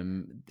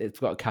it's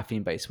got a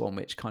caffeine based one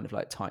which kind of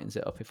like tightens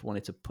it up if I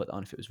wanted to put that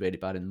on if it was really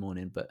bad in the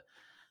morning, but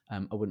I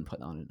wouldn't put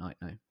that on at night.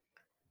 No.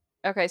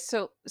 Okay,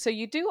 so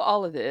you do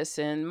all of this,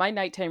 and my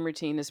nighttime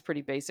routine is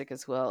pretty basic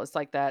as well. It's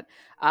like that.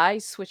 I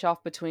switch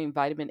off between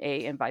vitamin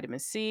A and vitamin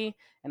C,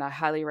 and I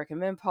highly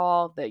recommend,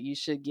 Paul, that you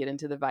should get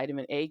into the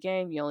vitamin A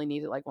game. You only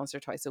need it like once or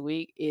twice a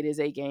week. It is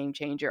a game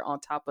changer on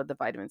top of the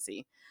vitamin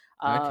C.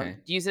 Okay.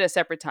 Use it at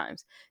separate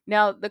times.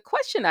 Now, the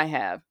question I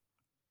have,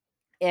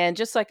 and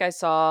just like I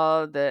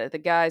saw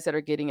the guys that are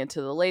getting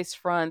into the lace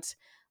front,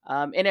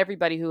 and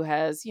everybody who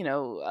has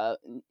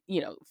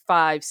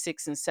 5,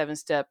 6, and 7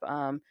 step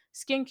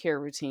skincare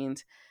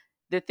routines.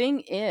 The thing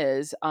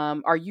is,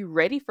 are you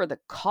ready for the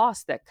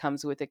cost that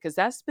comes with it? Because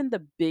that's been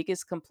the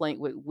biggest complaint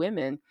with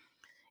women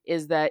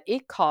is that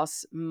it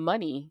costs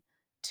money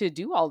to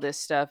do all this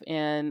stuff.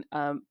 And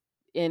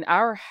in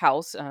our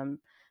house,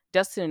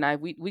 Dustin and I,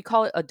 we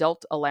call it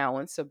adult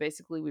allowance. So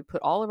basically, we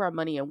put all of our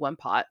money in one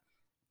pot,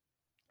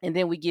 and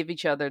then we give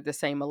each other the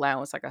same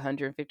allowance, like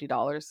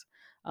 $150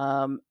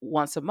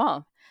 once a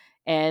month.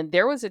 And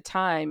there was a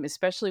time,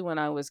 especially when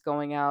I was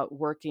going out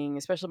working,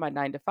 especially my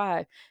 9 to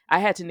 5, I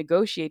had to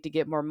negotiate to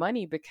get more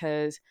money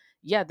because,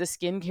 yeah, the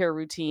skincare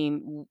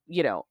routine,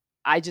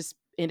 I just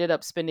ended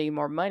up spending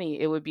more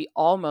money. It would be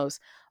almost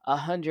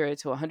 $100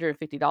 to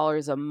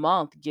 $150 a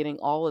month getting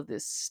all of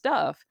this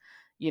stuff,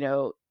 you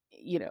know,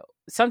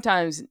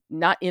 sometimes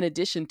not in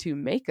addition to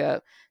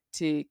makeup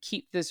to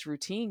keep this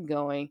routine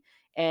going.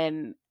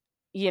 And,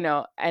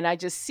 and I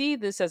just see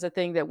this as a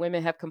thing that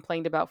women have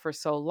complained about for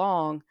so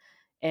long.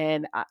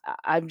 And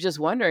I'm just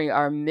wondering,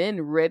 are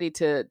men ready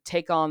to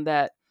take on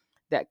that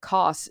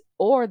cost,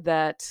 or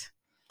that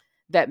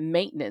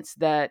maintenance,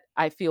 that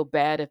I feel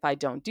bad if I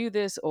don't do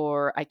this,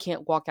 or I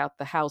can't walk out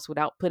the house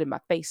without putting my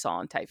face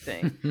on type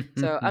thing.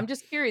 So I'm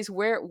just curious,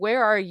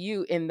 where are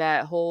you in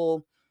that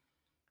whole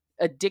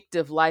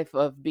addictive life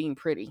of being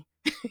pretty?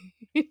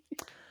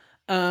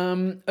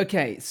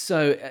 Okay,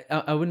 so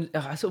I wouldn't.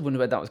 I sort of wonder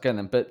where that was going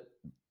then,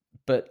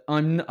 but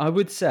I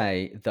would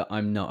say that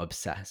I'm not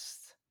obsessed.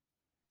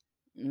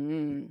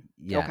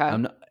 Yeah, Okay.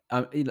 I'm not.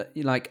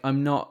 Like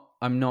I'm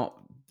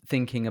not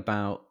thinking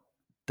about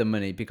the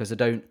money because I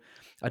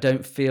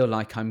don't feel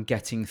like I'm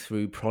getting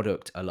through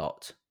product a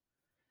lot.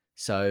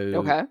 So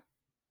Okay.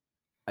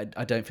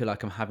 I don't feel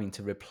like I'm having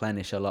to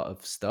replenish a lot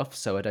of stuff.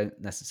 So I don't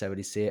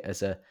necessarily see it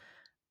as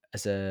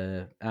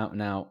a out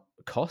and out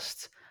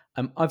cost.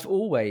 I've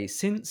always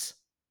since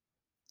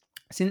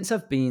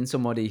I've been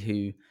somebody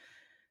who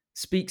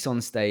speaks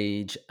on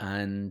stage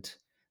and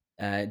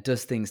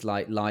does things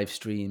like live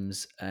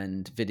streams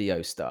and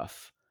video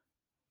stuff.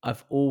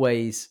 I've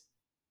always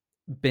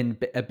been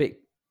a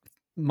bit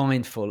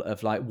mindful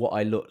of like what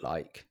I look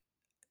like,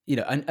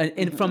 and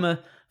Hmm.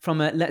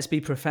 from a let's be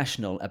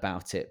professional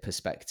about it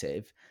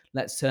perspective.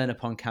 Let's turn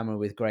up on camera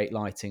with great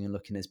lighting and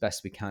looking as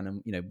best we can,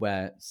 and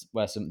wear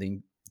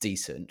something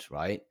decent,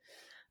 right?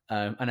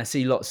 And I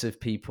see lots of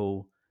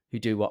people who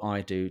do what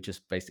I do,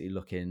 just basically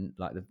looking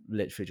like they've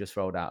literally just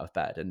rolled out of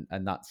bed,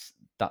 and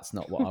that's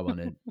not what I want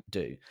to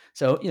do.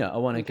 So Okay. I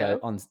want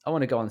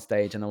to go on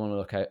stage and I want to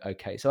look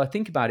okay. So I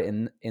think about it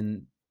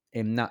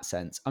in that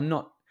sense. I'm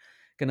not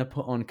going to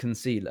put on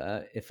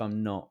concealer if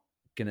I'm not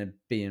going to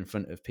be in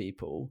front of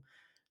people.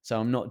 So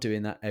I'm not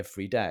doing that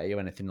every day or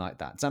anything like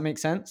that. Does that make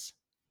sense?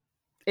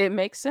 It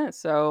makes sense.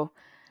 So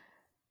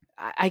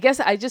I guess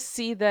I just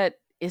see that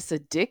it's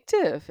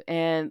addictive.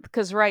 And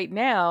because right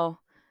now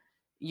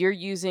you're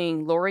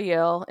using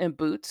L'Oreal and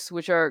Boots,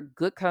 which are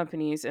good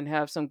companies and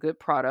have some good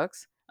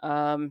products.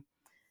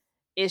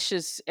 It's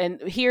just,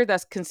 and here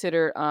that's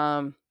considered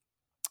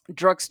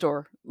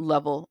drugstore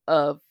level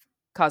of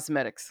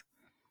cosmetics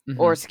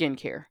or Hmm.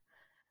 skincare.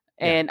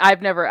 Yeah. And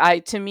I've never,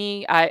 to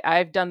me,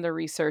 I've done the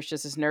research,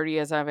 just as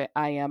nerdy as I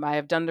am. I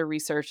have done the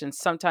research, and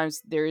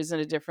sometimes there isn't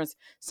a difference,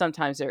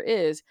 sometimes there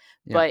is.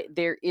 Yeah. But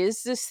there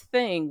is this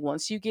thing,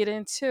 once you get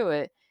into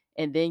it,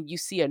 and then you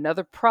see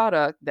another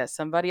product that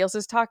somebody else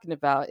is talking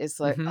about, it's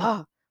like, Hmm.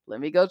 oh, let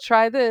me go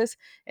try this.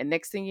 And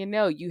next thing you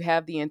know, you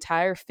have the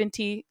entire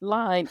Fenty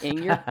line in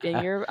your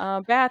Yeah.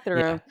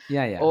 bathroom,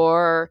 Yeah. Yeah.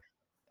 or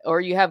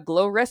you have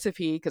Glow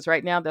Recipe, because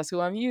right now that's who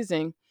I'm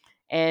using,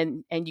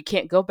 and you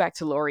can't go back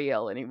to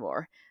L'Oreal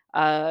anymore.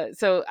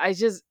 So I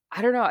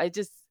don't know.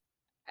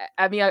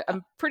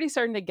 I'm pretty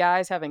certain the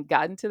guys haven't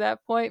gotten to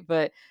that point,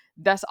 but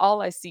that's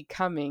all I see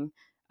coming.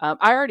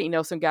 I already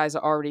know some guys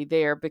are already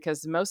there,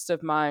 because most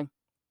of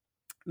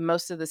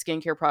the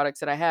skincare products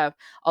that I have,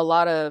 a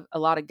lot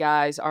of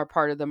guys are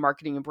part of the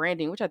marketing and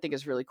branding, which I think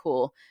is really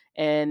cool.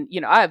 And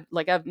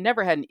I've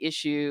never had an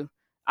issue.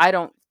 I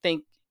don't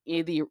think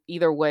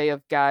either way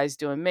of guys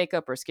doing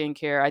makeup or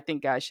skincare. I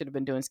think guys should have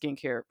been doing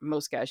skincare.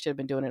 Most guys should have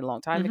been doing it a long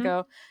time Hmm.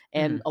 ago.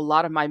 And Hmm. a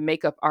lot of my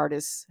makeup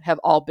artists have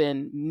all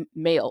been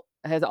male,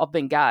 has all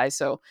been guys.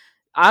 So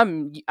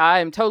I'm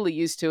totally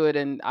used to it,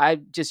 and I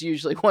just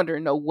usually wonder,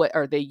 know what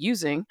are they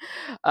using,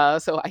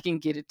 so I can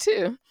get it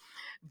too.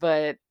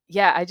 But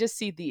yeah, I just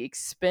see the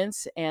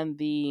expense and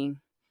the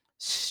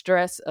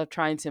stress of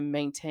trying to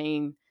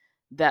maintain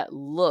that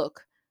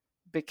look,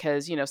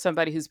 because,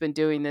 somebody who's been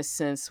doing this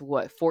since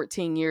what,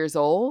 14 years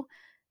old,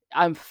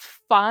 I'm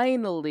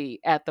finally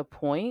at the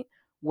point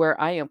where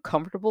I am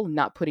comfortable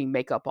not putting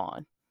makeup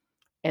on.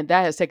 And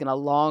that has taken a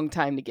long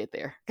time to get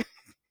there.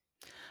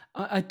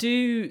 I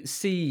do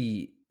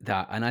see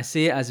that, and I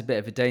see it as a bit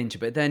of a danger.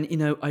 But then,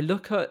 I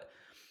look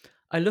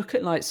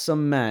at like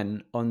some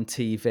men on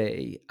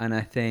TV, and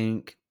I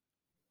think,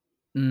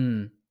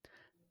 mm,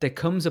 there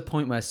comes a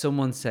point where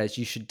someone says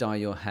you should dye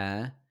your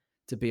hair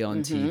to be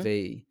on Mhm.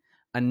 TV,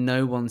 and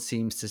no one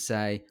seems to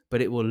say,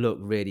 but it will look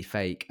really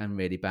fake and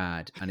really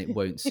bad, and it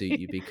won't suit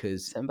you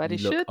because Somebody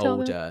you look should tell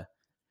them. older.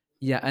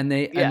 Yeah,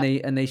 Yeah.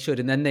 and they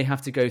should, and then they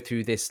have to go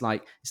through this,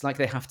 like it's like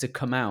they have to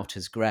come out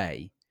as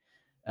grey,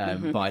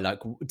 Mhm. by like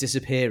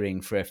disappearing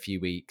for a few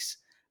weeks,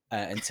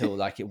 until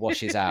like it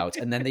washes out,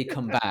 and then they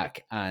come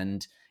back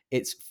and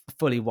it's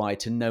fully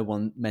white, and no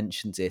one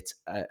mentions it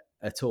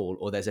at all.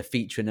 Or there's a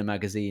feature in a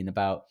magazine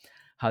about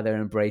how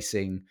they're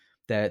embracing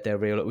their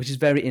real look, which is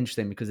very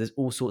interesting because there's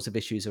all sorts of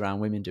issues around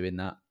women doing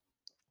that,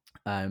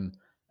 um,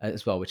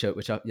 as well, which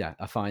I, yeah,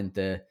 I find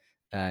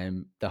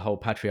the whole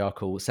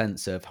patriarchal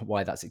sense of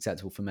why that's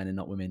acceptable for men and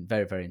not women.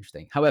 Very, very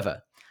interesting.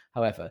 However,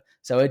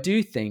 so I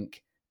do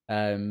think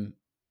um,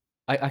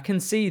 I can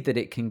see that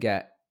it can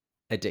get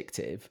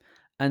addictive,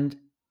 and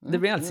the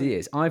Hmm. reality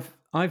is,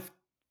 I've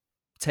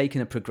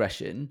taken a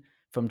progression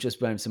from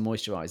just wearing some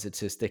moisturizer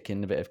to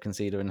sticking a bit of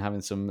concealer and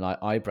having some like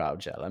eyebrow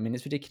gel. I mean,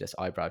 it's ridiculous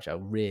eyebrow gel,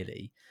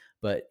 really,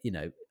 but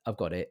I've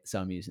got it, so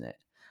I'm using it.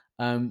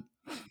 Um,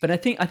 but I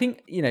think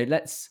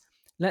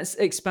let's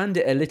expand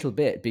it a little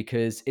bit,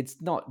 because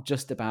it's not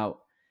just about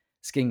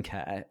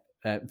skincare.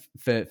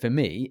 For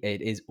me,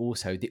 it is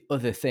also the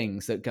other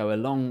things that go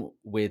along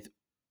with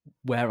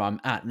where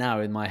I'm at now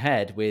in my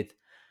head, with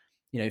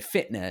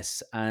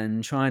fitness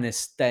and trying to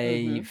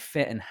stay Hmm.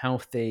 fit and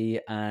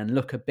healthy and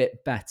look a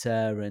bit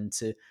better, and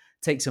to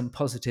take some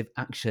positive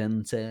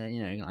action to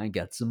like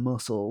get some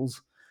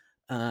muscles,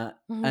 uh,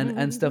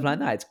 and stuff like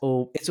that.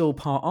 It's all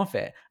part of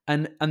it,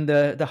 and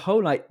the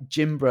whole like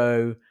gym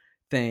bro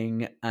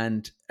thing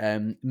and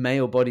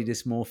male body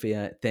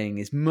dysmorphia thing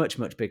is much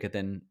much bigger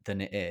than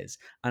it is,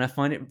 and I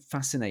find it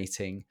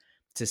fascinating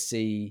to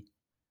see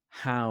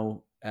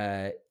how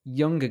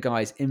younger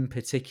guys in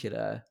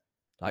particular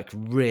like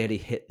really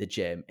hit the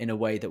gym in a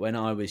way that when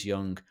I was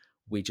young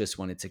we just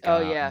wanted to go Oh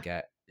out and yeah,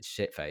 get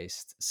shit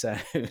faced. So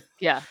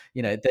yeah.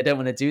 they don't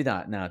want to do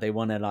that now. They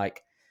want to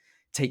like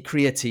take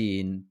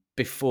creatine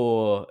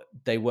before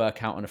they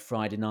work out on a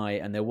Friday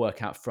night, and they'll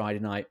work out Friday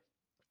night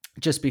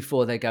just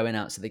before they're going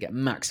out, so they get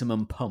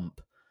maximum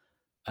pump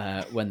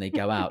when they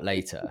go out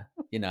later.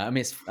 I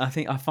mean, I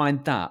think I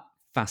find that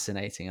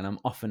fascinating, and I'm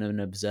often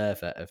an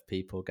observer of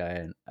people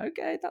going,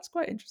 "Okay, that's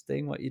quite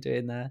interesting what you're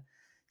doing there."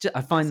 I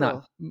That's find that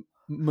a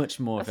much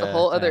more of that's a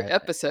whole other a.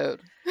 episode.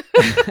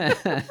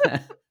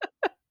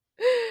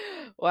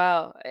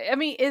 Wow. I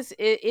mean,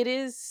 it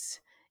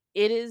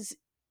is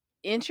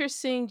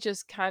interesting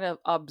just kind of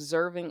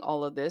observing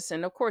all of this.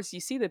 And of course, you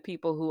see the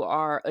people who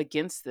are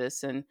against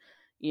this and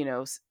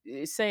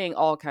saying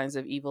all kinds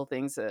of evil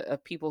things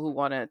of people who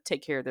want to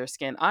take care of their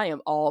skin. I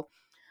am all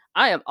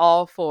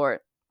for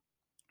it.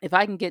 If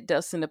I can get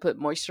Dustin to put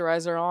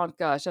moisturizer on,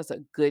 gosh, that's a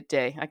good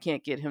day. I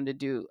can't get him to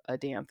do a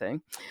damn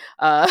thing.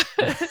 Uh,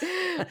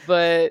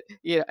 but,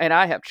 and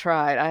I have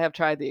tried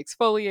the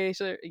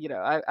exfoliation,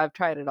 I've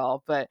tried it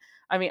all. But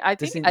I mean, I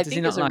does think, he I does he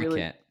think not it's a like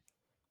really,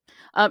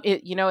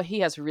 it? he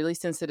has really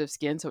sensitive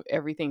skin, so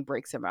everything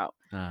breaks him out.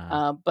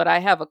 Ah, But I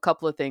have a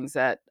couple of things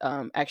that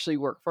actually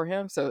work for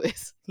him. So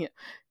it's,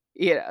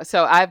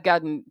 so I've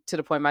gotten to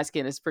the point my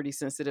skin is pretty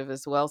sensitive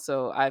as well.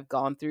 So I've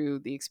gone through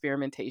the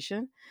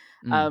experimentation.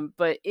 mm,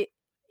 But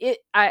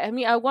I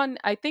mean,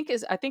 I think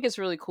it's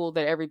really cool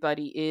that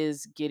everybody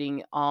is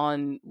getting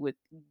on with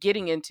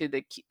getting into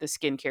the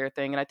skincare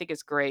thing, and I think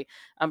it's great.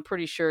 I'm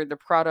pretty sure the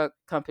product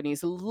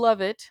companies love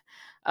it.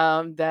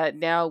 That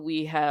now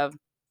we have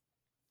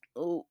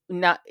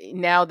not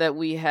now that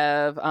we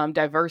have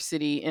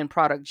diversity in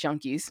product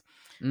junkies,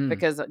 mm.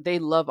 because they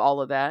love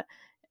all of that.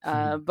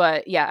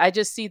 But yeah, I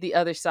just see the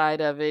other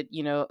side of it,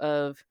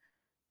 of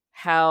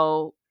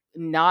how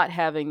not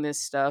having this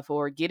stuff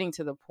or getting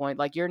to the point,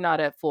 like you're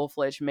not at full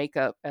fledged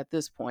makeup at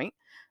this point.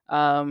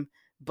 Um,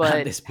 At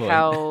but this point,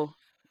 how,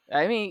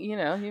 I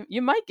mean,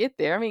 you might get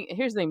there. I mean,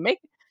 here's the thing,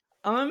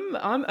 I'm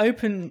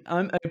open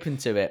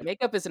to it.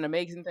 makeup is an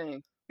amazing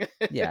thing.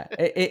 Yeah,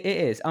 it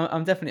is.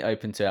 I'm definitely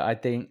open to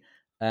it.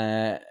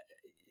 Uh,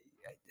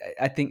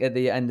 I think at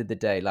the end of the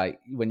day, like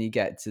when you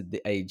get to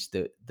the age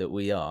that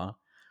we are,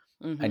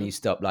 and Hmm. you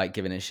stop like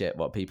giving a shit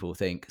what people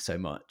think so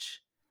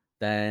much,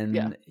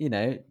 Yeah.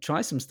 then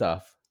try some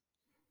stuff.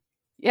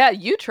 Yeah,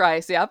 you try.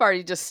 See, I've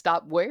already just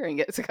stopped wearing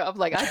it. So I'm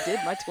like, I did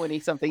my 20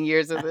 something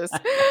years of this.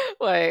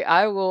 Like,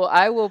 I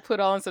will put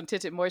on some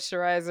tinted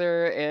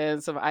moisturizer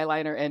and some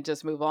eyeliner and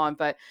just move on.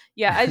 But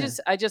yeah,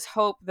 I just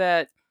hope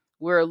that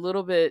we're a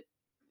little bit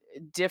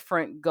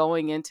different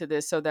going into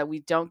this, so that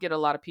we don't get a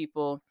lot of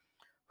people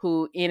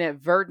who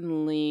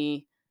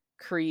inadvertently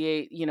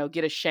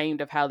get ashamed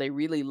of how they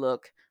really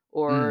look,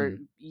 or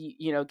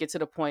Mm, get to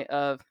the point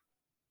of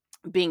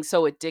being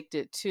so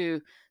addicted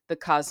to the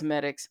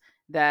cosmetics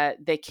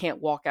that they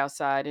can't walk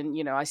outside.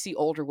 And I see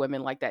older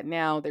women like that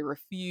now. They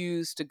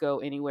refuse to go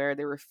anywhere.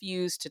 They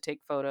refuse to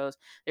take photos.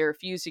 They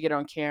refuse to get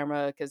on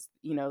camera because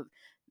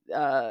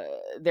uh,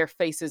 their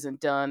face isn't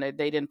done.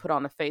 They didn't put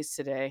on a face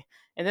today.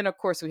 And then of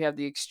course we have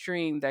the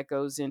extreme that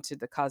goes into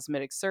the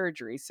cosmetic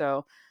surgery.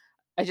 So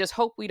I just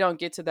hope we don't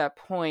get to that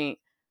point.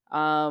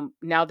 Now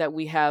that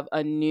we have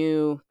a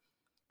new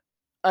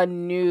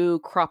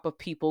crop of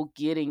people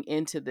getting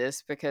into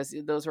this, because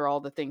those are all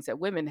the things that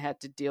women had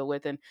to deal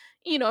with. And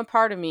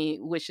part of me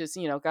wishes,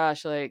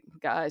 gosh, like,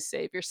 guys,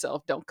 save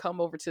yourself, don't come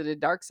over to the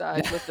dark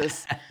side with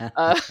us.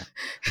 uh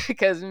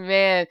because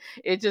man,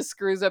 it just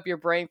screws up your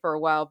brain for a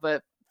while.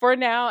 But for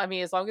now, I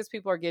mean, as long as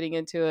people are getting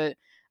into it,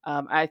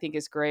 I think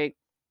it's great.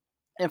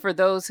 And for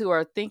those who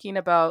are thinking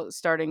about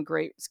starting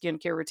great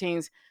skincare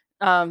routines,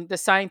 the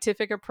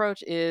scientific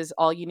approach is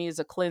all you need is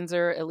a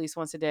cleanser at least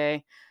once a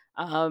day.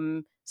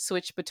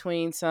 Switch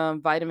between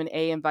some vitamin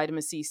A and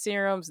vitamin C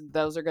serums.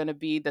 Those are going to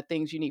be the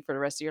things you need for the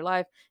rest of your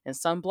life, and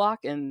sunblock,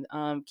 and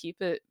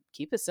keep it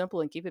keep it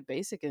simple and keep it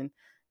basic, and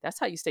that's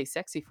how you stay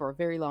sexy for a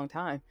very long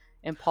time.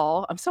 And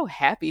Paul, I'm so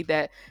happy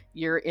that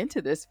you're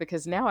into this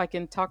because now I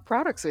can talk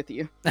products with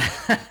you.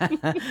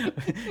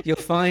 You'll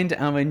find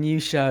our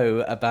new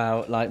show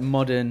about like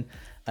modern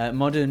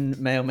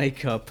male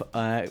makeup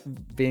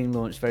being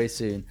launched very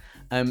soon.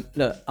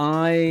 Look,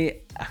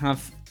 I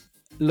have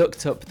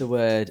looked up the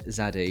word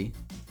Zaddy,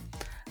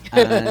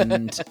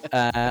 and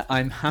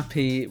I'm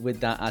happy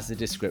with that as a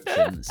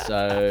description.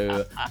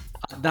 So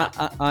that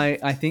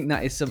I think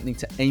that is something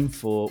to aim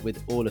for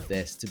with all of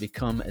this, to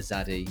become a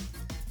Zaddy.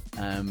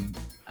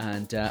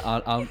 And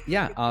I'll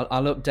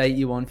update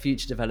you on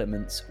future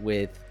developments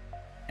with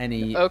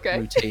any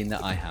routine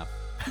that I have.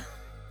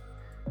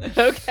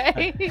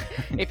 Okay.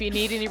 If you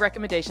need any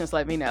recommendations,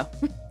 let me know.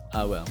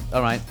 I will.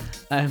 All right.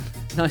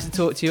 Nice to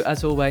talk to you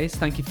as always.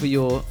 Thank you for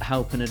your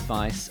help and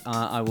advice.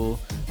 I will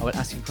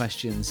ask you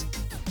questions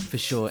for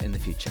sure in the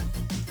future.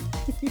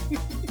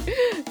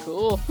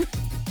 Cool.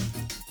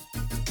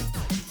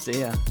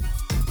 See ya.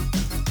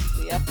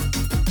 See ya.